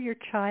remember your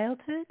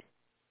childhood?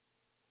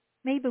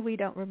 Maybe we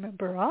don't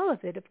remember all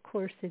of it, of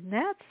course, in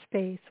that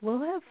space.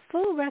 We'll have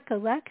full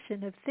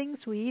recollection of things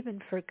we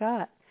even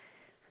forgot.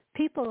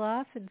 People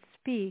often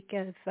speak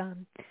of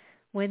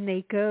when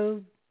they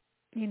go,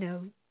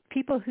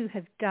 people who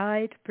have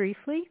died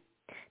briefly.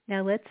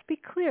 Now, let's be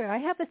clear. I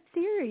have a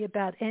theory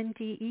about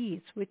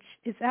NDEs, which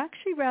is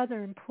actually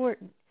rather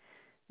important.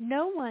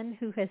 No one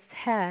who has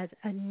had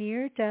a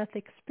near-death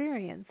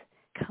experience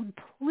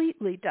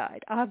completely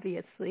died,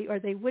 obviously, or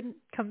they wouldn't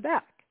come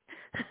back.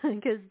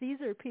 Because these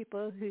are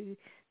people who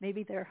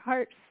maybe their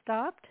heart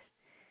stopped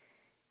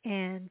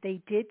and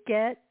they did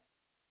get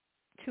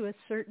to a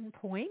certain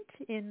point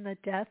in the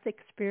death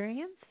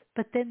experience,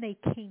 but then they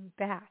came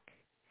back.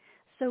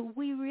 So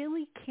we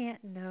really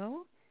can't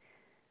know,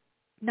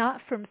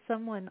 not from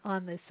someone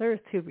on this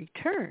earth who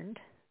returned,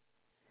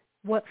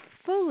 what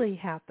fully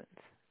happens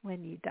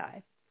when you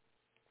die.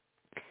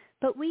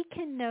 But we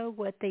can know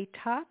what they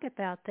talk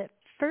about that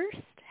first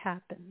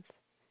happens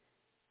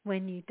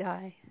when you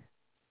die.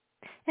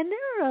 And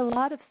there are a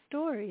lot of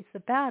stories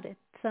about it,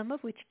 some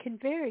of which can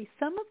vary.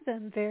 Some of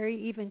them vary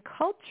even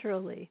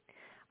culturally.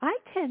 I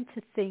tend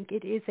to think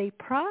it is a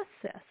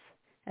process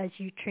as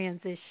you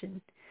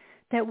transition,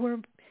 that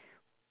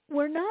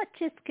we're not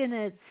just going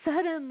to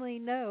suddenly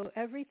know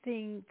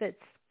everything that's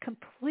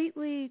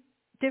completely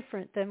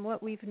different than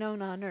what we've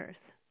known on earth.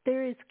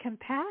 There is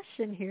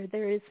compassion here.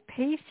 There is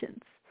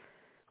patience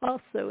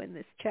also in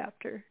this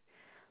chapter,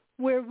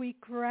 where we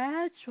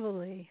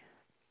gradually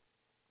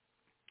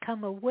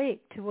come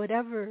awake to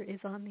whatever is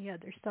on the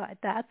other side.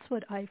 That's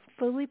what I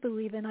fully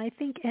believe, and I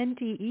think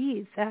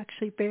NDEs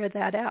actually bear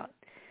that out.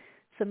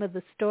 Some of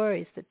the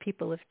stories that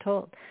people have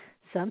told.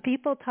 Some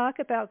people talk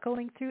about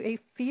going through a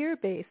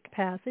fear-based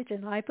passage,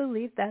 and I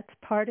believe that's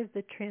part of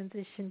the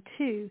transition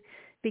too,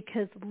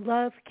 because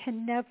love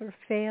can never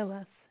fail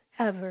us,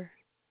 ever.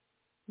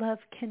 Love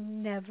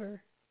can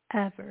never,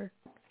 ever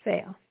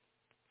fail.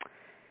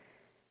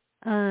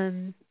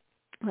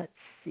 Let's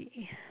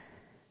see.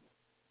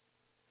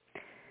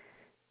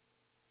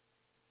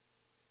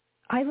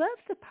 I love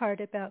the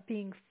part about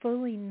being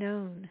fully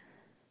known.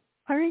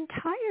 Our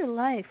entire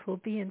life will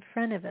be in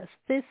front of us,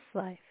 this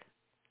life.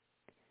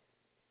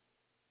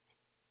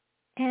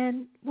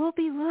 And we'll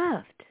be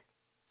loved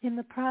in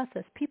the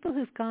process. People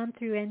who've gone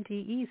through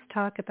NDEs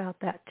talk about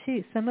that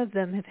too. Some of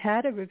them have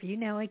had a review.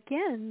 Now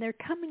again, they're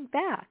coming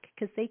back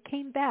because they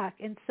came back.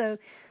 And so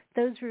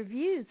those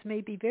reviews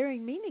may be very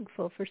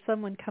meaningful for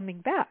someone coming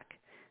back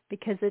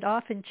because it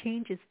often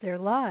changes their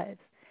lives.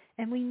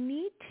 And we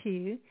need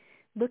to,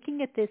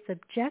 looking at this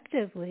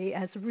objectively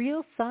as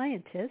real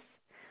scientists,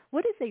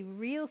 what is a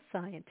real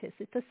scientist?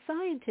 It's a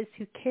scientist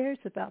who cares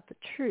about the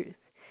truth.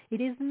 It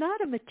is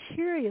not a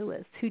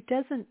materialist who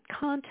doesn't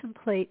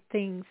contemplate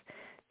things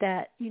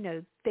that,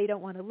 they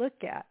don't want to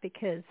look at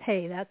because,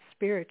 hey, that's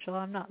spiritual.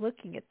 I'm not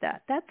looking at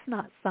that. That's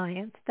not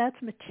science. That's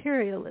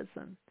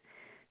materialism.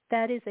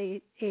 That is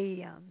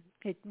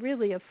it's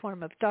really a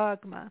form of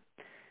dogma.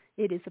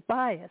 It is a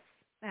bias,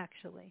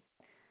 actually.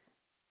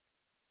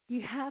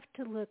 You have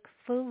to look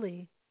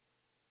fully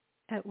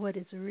at what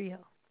is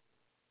real.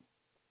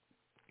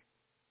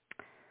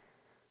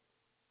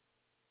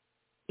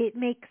 It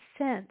makes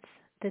sense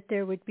that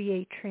there would be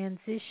a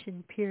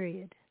transition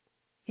period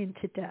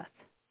into death.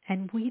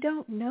 And we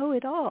don't know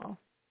it all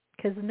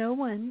because no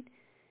one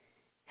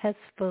has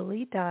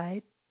fully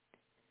died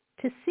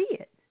to see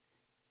it.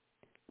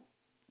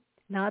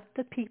 Not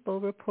the people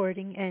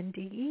reporting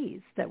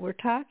NDEs that we're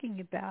talking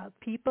about.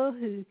 People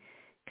who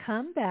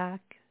come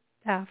back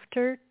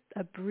after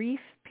a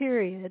brief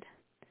period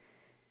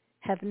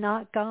have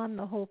not gone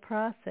the whole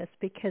process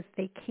because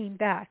they came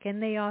back,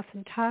 and they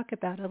often talk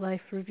about a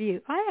life review.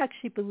 I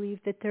actually believe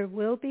that there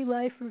will be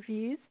life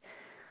reviews.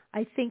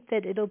 I think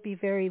that it'll be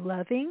very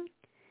loving,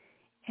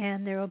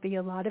 and there will be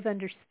a lot of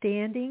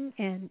understanding,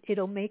 and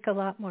it'll make a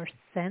lot more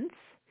sense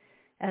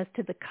as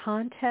to the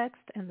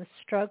context and the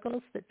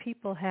struggles that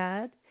people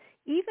had.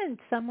 Even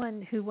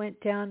someone who went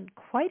down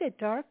quite a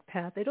dark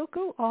path, it'll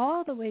go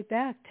all the way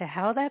back to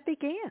how that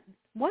began.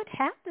 What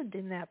happened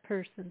in that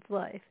person's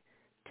life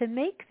to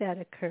make that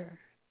occur?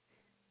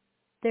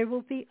 There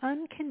will be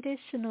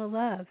unconditional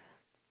love.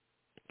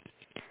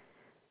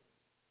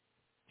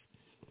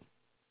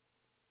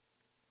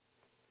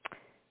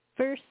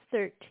 Verse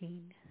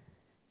 13.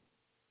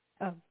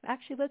 Oh,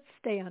 actually, let's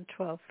stay on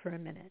 12 for a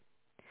minute.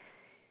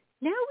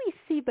 Now we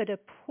see but a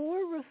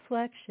poor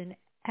reflection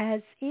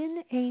as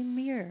in a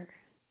mirror.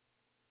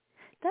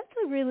 That's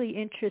a really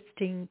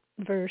interesting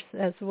verse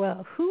as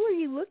well. Who are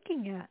you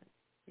looking at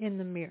in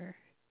the mirror?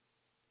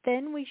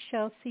 Then we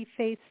shall see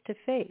face to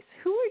face.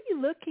 Who are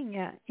you looking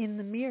at in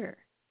the mirror?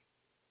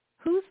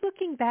 Who's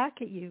looking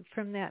back at you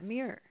from that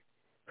mirror?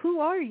 Who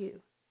are you?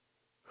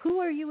 Who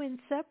are you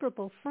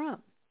inseparable from,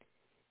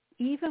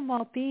 even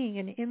while being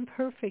an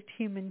imperfect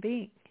human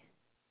being?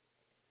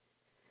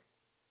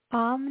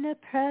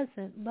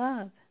 Omnipresent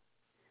love,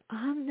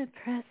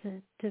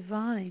 omnipresent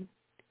divine.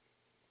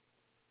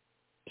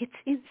 It's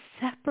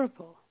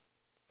inseparable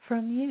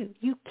from you.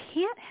 You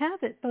can't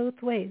have it both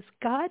ways.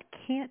 God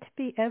can't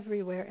be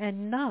everywhere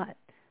and not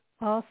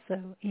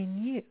also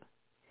in you.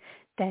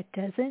 That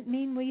doesn't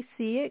mean we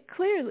see it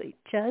clearly,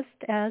 just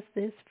as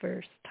this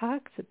verse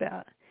talks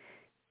about.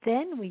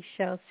 Then we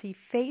shall see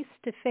face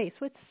to face.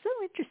 What's so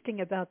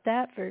interesting about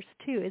that verse,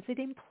 too, is it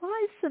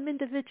implies some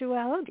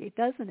individuality,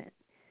 doesn't it?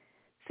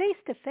 Face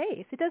to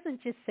face. It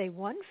doesn't just say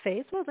one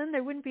face. Well, then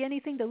there wouldn't be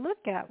anything to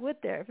look at, would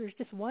there, if there's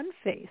just one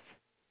face?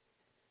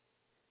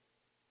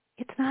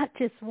 It's not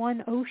just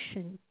one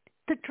ocean.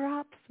 The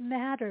drops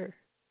matter.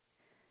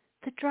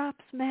 The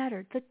drops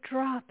matter. The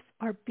drops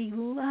are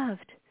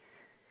beloved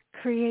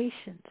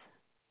creations.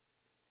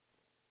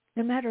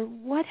 No matter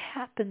what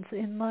happens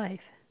in life,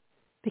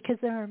 because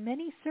there are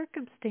many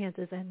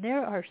circumstances and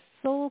there are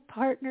soul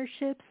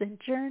partnerships and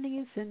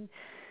journeys and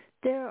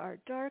there are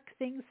dark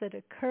things that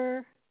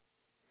occur.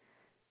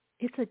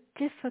 It's a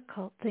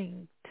difficult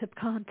thing to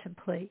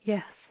contemplate,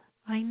 yes,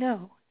 I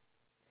know.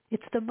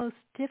 It's the most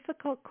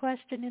difficult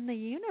question in the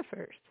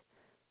universe.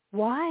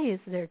 Why is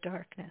there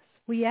darkness?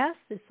 We ask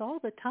this all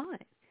the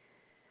time.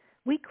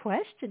 We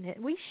question it.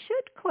 We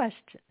should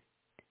question.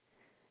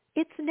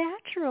 It's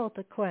natural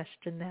to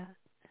question that.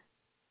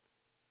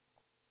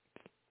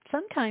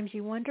 Sometimes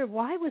you wonder,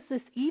 why was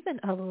this even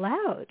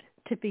allowed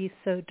to be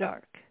so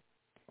dark?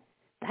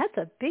 That's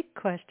a big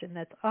question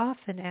that's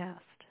often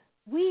asked.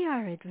 We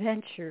are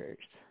adventurers.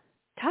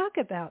 Talk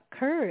about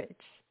courage.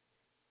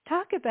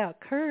 Talk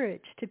about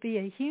courage to be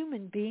a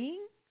human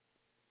being.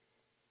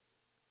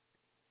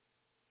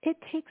 It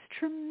takes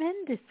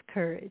tremendous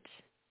courage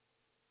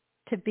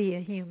to be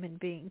a human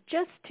being.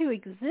 Just to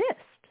exist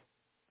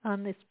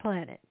on this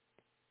planet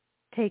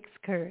takes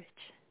courage.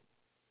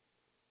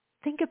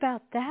 Think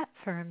about that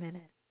for a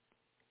minute.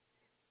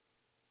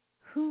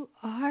 Who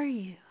are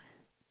you?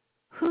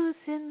 Who's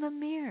in the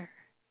mirror?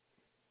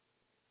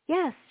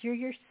 Yes, you're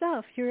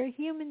yourself. You're a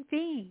human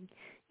being.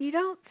 You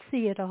don't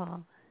see it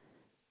all.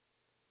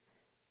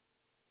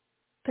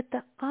 But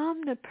the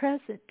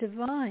omnipresent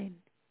divine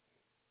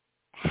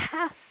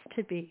has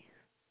to be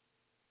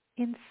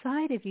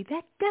inside of you.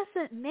 That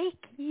doesn't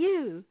make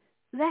you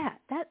that.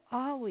 That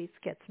always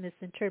gets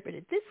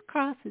misinterpreted. This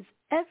crosses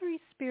every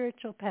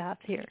spiritual path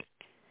here.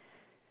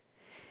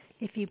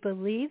 If you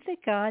believe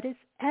that God is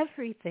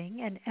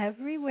everything and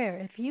everywhere,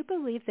 if you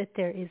believe that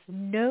there is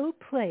no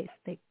place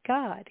that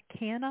God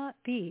cannot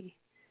be,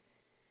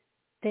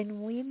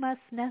 then we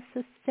must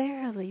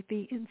necessarily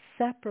be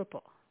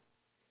inseparable.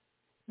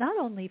 not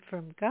only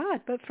from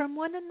God, but from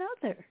one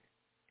another.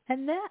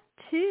 And that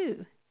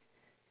too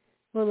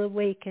will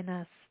awaken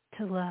us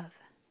to love.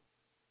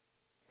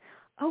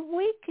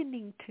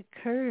 Awakening to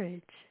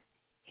courage,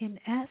 in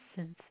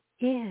essence,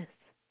 is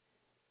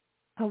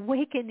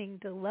awakening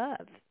to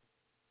love.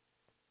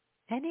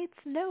 And it's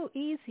no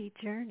easy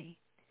journey,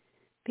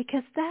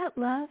 because that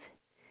love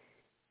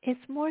is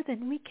more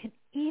than we can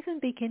even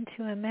begin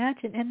to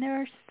imagine. And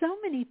there are so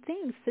many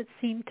things that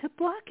seem to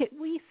block it.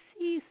 We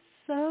see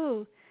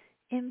so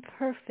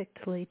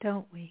imperfectly,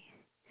 don't we?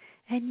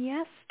 And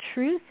yes,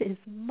 truth is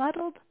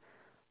muddled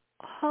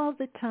all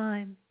the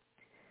time.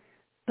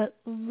 But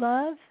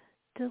love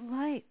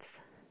delights.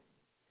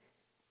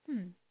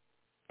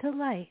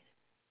 Delight.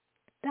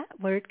 That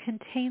word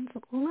contains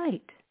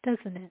light,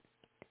 doesn't it?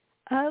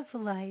 Of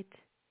light.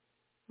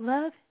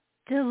 Love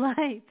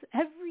delights.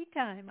 Every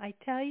time, I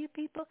tell you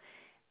people,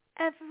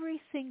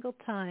 every single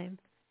time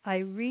I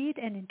read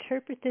and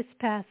interpret this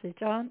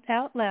passage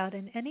out loud,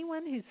 and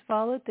anyone who's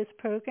followed this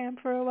program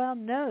for a while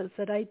knows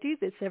that I do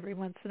this every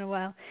once in a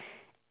while.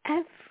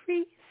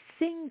 Every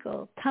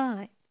single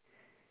time,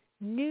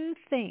 new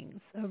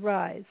things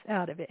arise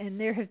out of it, and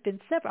there have been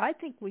several. I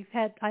think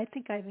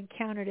I've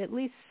encountered at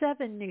least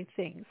 7 new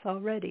things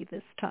already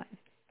this time.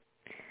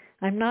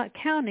 I'm not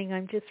counting,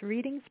 I'm just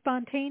reading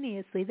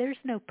spontaneously. There's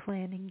no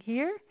planning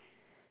here.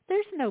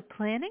 There's no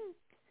planning.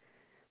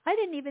 I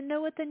didn't even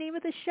know what the name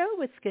of the show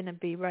was going to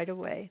be right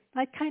away.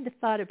 I kind of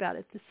thought about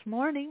it this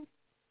morning.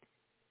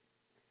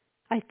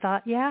 I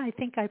thought, I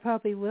think I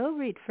probably will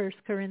read 1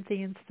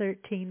 Corinthians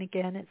 13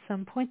 again at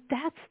some point.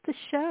 That's the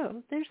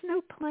show. There's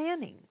no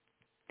planning.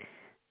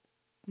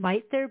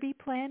 Might there be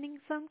planning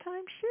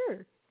sometime?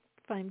 Sure.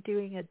 If I'm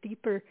doing a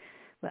deeper,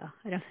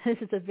 this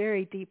is a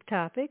very deep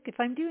topic. If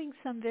I'm doing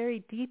some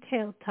very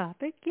detailed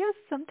topic, yes,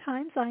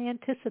 sometimes I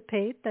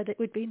anticipate that it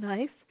would be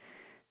nice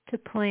to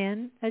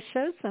plan a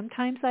show.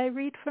 Sometimes I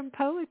read from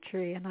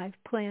poetry and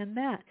I've planned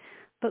that.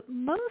 But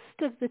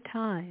most of the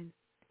time,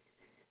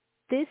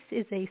 this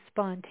is a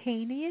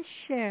spontaneous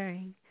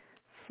sharing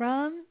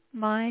from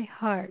my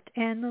heart.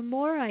 And the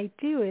more I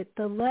do it,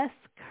 the less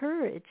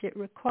courage it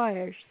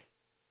requires.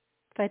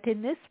 But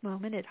in this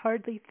moment, it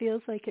hardly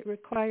feels like it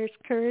requires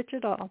courage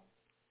at all.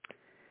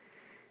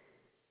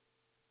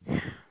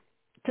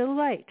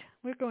 Delight.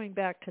 We're going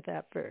back to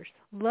that verse.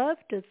 Love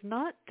does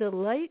not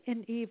delight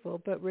in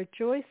evil, but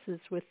rejoices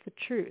with the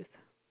truth.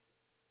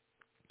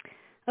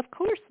 Of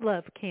course,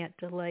 love can't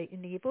delight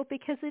in evil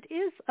because it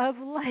is of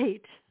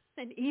light,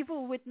 and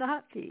evil would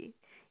not be.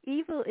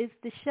 Evil is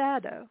the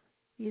shadow.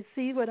 You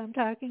see what I'm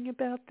talking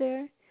about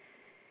there?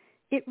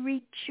 It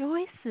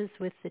rejoices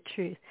with the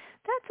truth.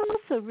 That's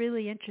also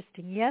really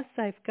interesting. Yes,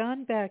 I've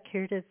gone back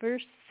here to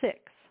verse 6.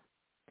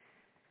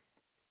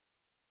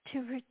 To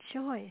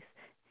rejoice.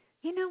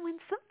 You know, when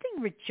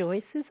something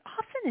rejoices,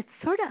 often it's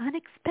sort of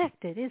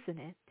unexpected, isn't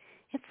it?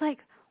 It's like,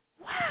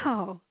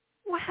 wow,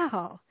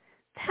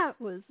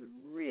 that was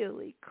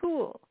really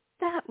cool.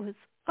 That was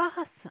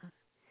awesome.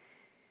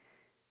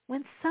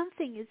 When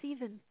something is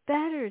even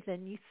better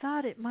than you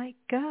thought it might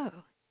go.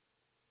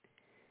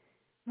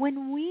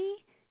 When we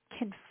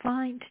can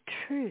find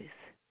truth,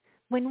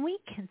 when we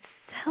can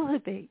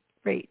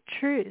celebrate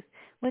truth,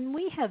 when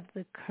we have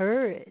the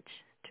courage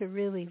to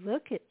really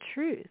look at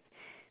truth,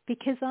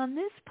 because on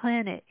this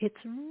planet it's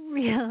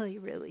really,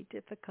 really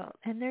difficult,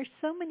 and there's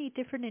so many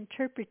different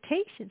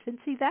interpretations, and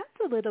see, that's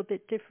a little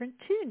bit different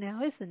too now,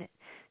 isn't it?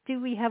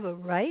 Do we have a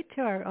right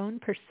to our own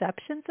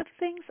perceptions of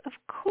things? Of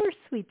course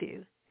we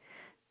do.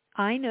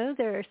 I know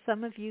there are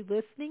some of you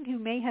listening who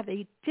may have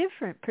a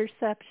different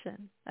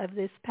perception of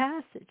this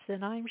passage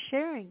than I'm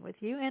sharing with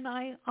you, and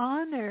I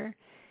honor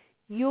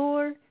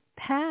your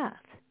path.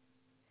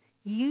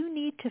 You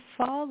need to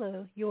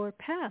follow your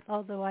path,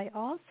 although I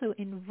also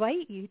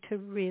invite you to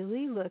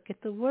really look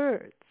at the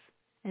words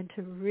and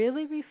to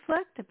really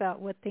reflect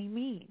about what they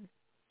mean.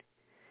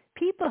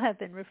 People have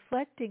been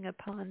reflecting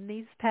upon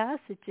these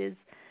passages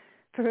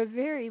for a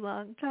very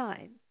long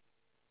time,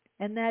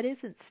 and that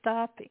isn't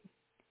stopping.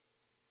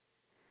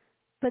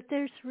 But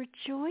there's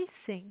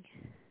rejoicing.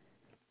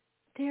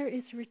 There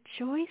is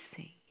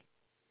rejoicing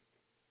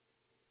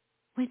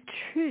when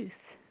truth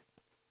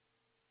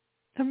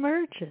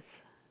emerges,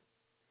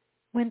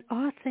 when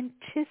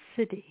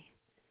authenticity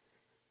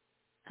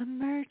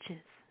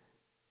emerges.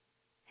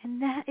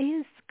 And that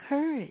is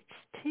courage,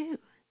 too.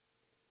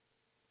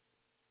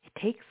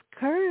 It takes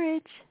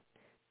courage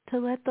to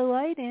let the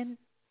light in.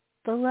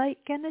 The light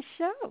gonna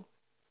show.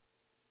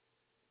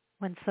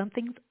 When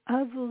something's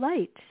of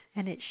light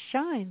and it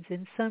shines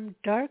in some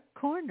dark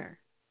corner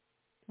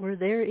where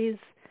there is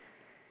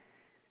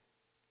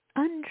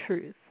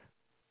untruth,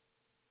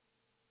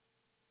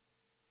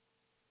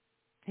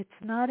 it's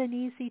not an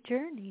easy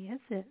journey, is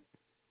it?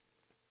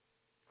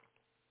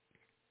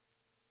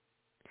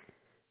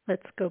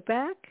 Let's go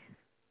back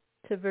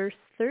to verse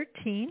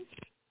 13,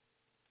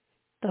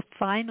 the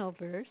final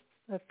verse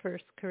of 1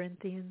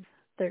 Corinthians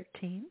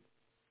 13.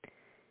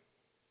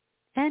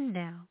 And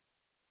now,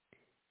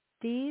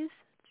 these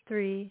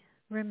 3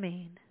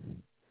 remain: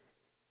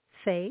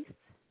 faith,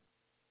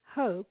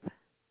 hope,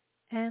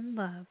 and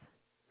love.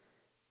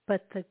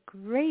 But the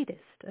greatest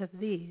of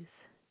these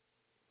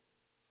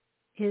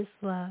is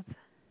love.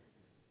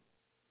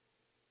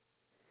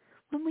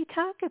 When we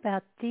talk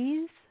about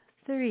these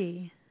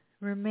three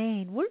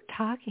remain, we're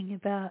talking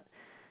about,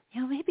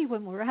 maybe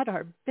when we're at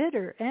our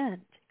bitter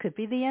end, could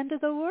be the end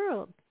of the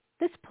world.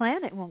 This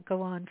planet won't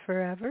go on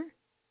forever.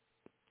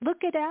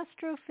 Look at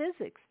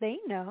astrophysics. They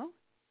know.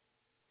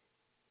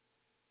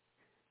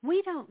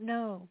 We don't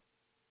know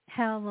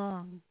how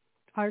long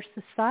our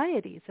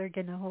societies are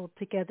going to hold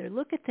together.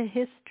 Look at the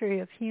history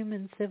of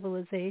human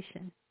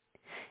civilization.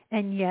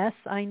 And yes,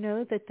 I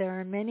know that there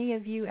are many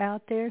of you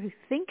out there who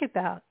think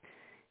about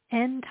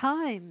end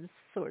times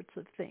sorts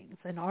of things.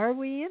 And are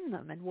we in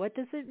them? And what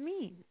does it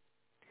mean?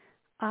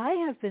 I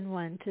have been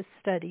one to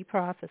study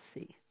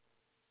prophecy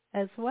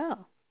as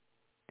well.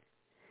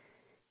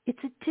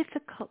 It's a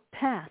difficult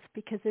path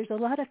because there's a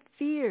lot of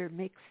fear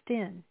mixed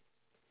in.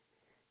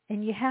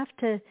 And you have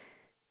to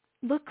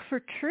look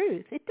for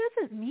truth. It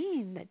doesn't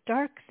mean that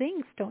dark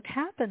things don't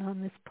happen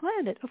on this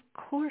planet. Of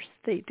course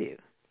they do.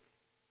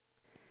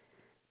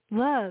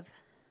 Love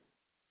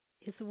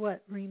is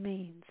what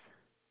remains.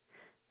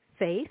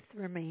 Faith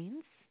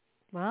remains.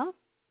 Well,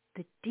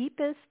 the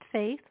deepest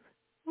faith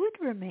would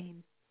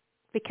remain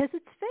because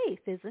it's faith,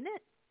 isn't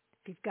it?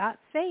 If you've got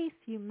faith,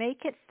 you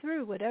make it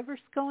through whatever's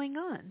going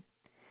on.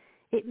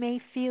 It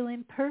may feel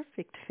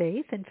imperfect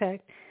faith. In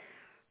fact,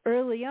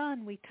 early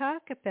on we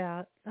talk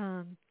about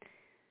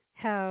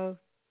how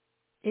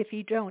if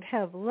you don't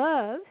have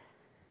love,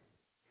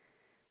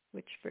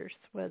 which verse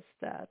was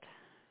that?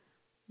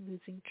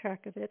 Losing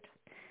track of it.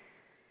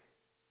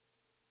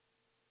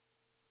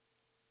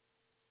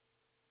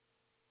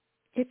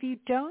 If you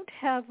don't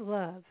have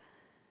love,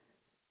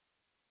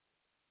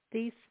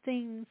 these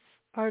things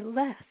are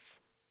less.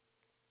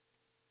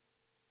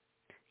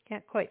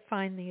 Can't quite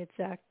find the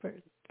exact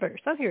verse.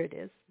 Oh, here it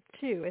is.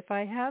 2. If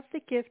I have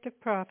the gift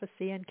of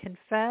prophecy and can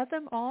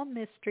fathom all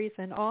mysteries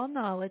and all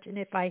knowledge, and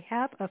if I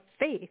have a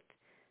faith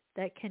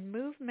that can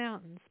move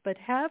mountains, but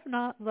have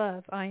not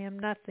love, I am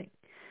nothing.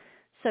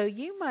 So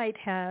you might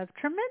have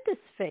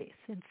tremendous faith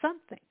in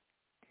something,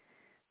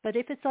 but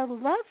if it's a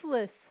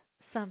loveless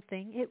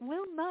something, it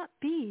will not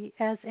be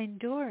as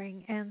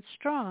enduring and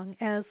strong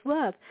as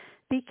love,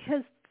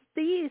 because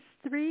these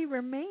three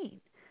remain: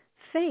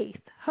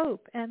 faith,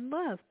 hope, and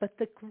love. But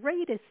the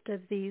greatest of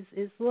these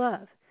is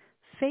love.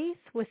 Faith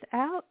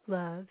without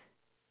love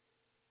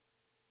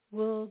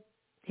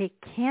it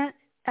can't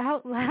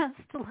outlast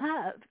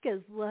love,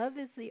 because love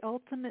is the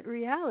ultimate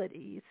reality,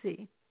 you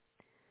see.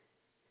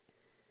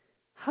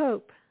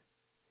 Hope.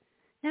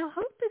 Now,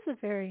 hope is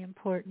a very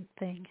important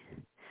thing.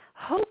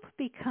 Hope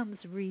becomes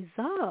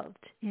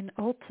resolved in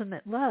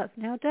ultimate love,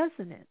 now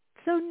doesn't it?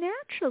 So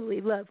naturally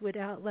love would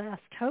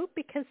outlast hope,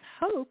 because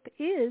hope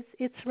is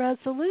its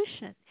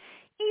resolution.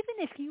 Even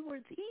if you were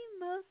the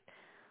most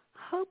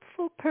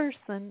hopeful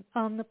person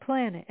on the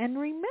planet. And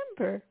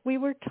remember, we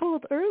were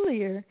told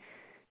earlier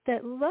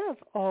that love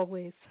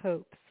always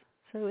hopes.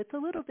 So it's a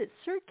little bit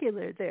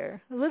circular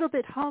there, a little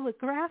bit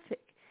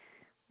holographic.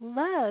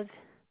 Love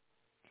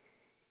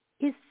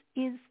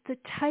is the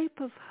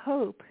type of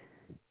hope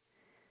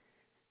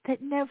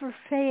that never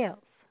fails.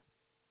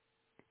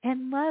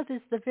 And love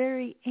is the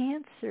very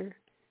answer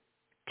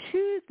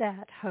to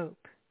that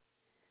hope.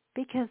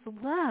 Because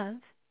love,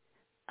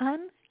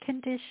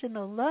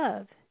 unconditional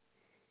love,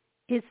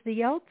 is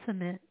the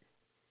ultimate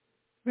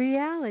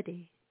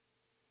reality.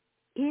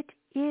 It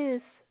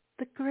is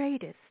the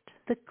greatest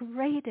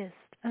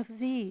of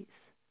these,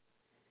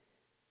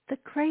 the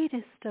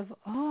greatest of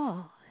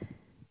all,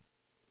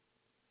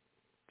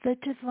 the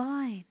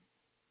divine,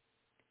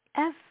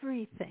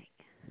 everything.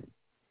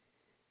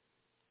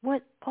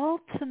 What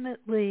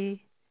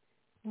ultimately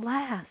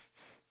lasts,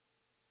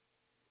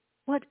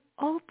 what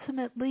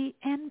ultimately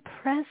and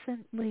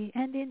presently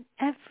and in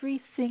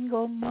every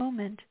single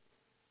moment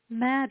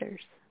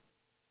matters.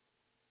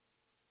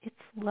 It's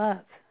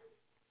love.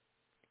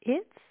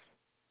 It's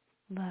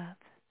love.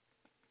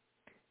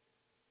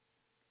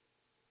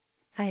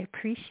 I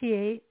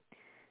appreciate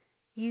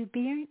you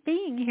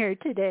being here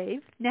today.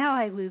 Now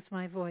I lose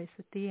my voice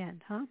at the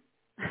end, huh?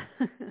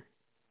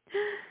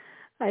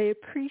 I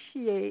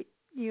appreciate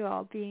you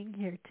all being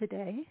here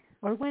today,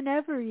 or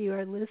whenever you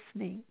are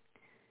listening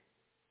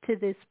to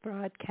this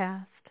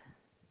broadcast.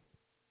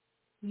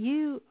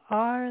 You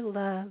are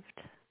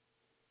loved,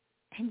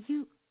 and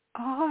you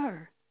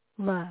are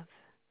love.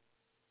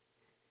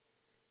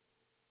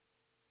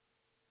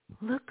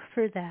 Look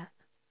for that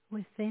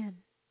within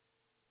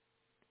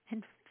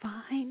and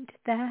find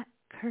that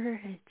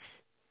courage.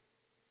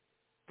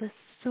 The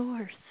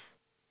source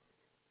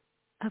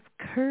of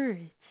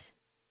courage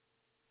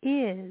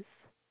is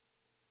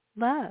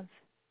love,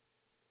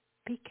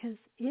 because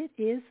it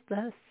is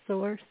the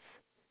source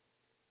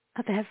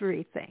of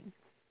everything.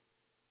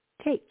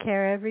 Take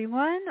care,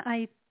 everyone.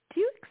 I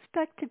do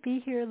expect to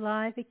be here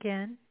live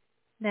again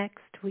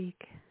next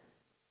week.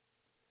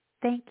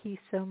 Thank you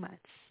so much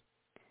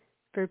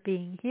for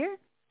being here.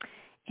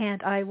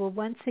 And I will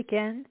once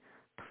again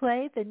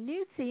play the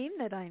new theme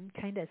that I'm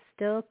kind of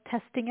still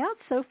testing out.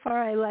 So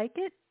far, I like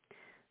it,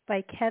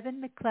 by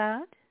Kevin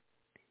MacLeod.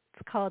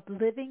 It's called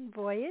Living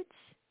Voyage.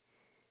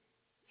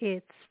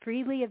 It's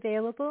freely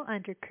available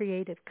under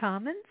Creative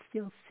Commons.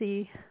 You'll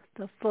see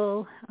the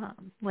full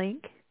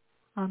link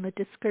on the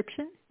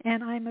description.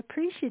 And I'm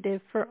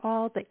appreciative for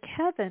all that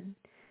Kevin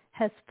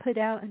has put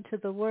out into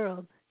the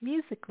world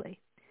musically,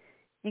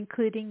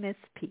 including this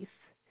piece.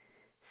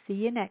 See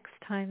you next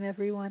time,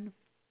 everyone.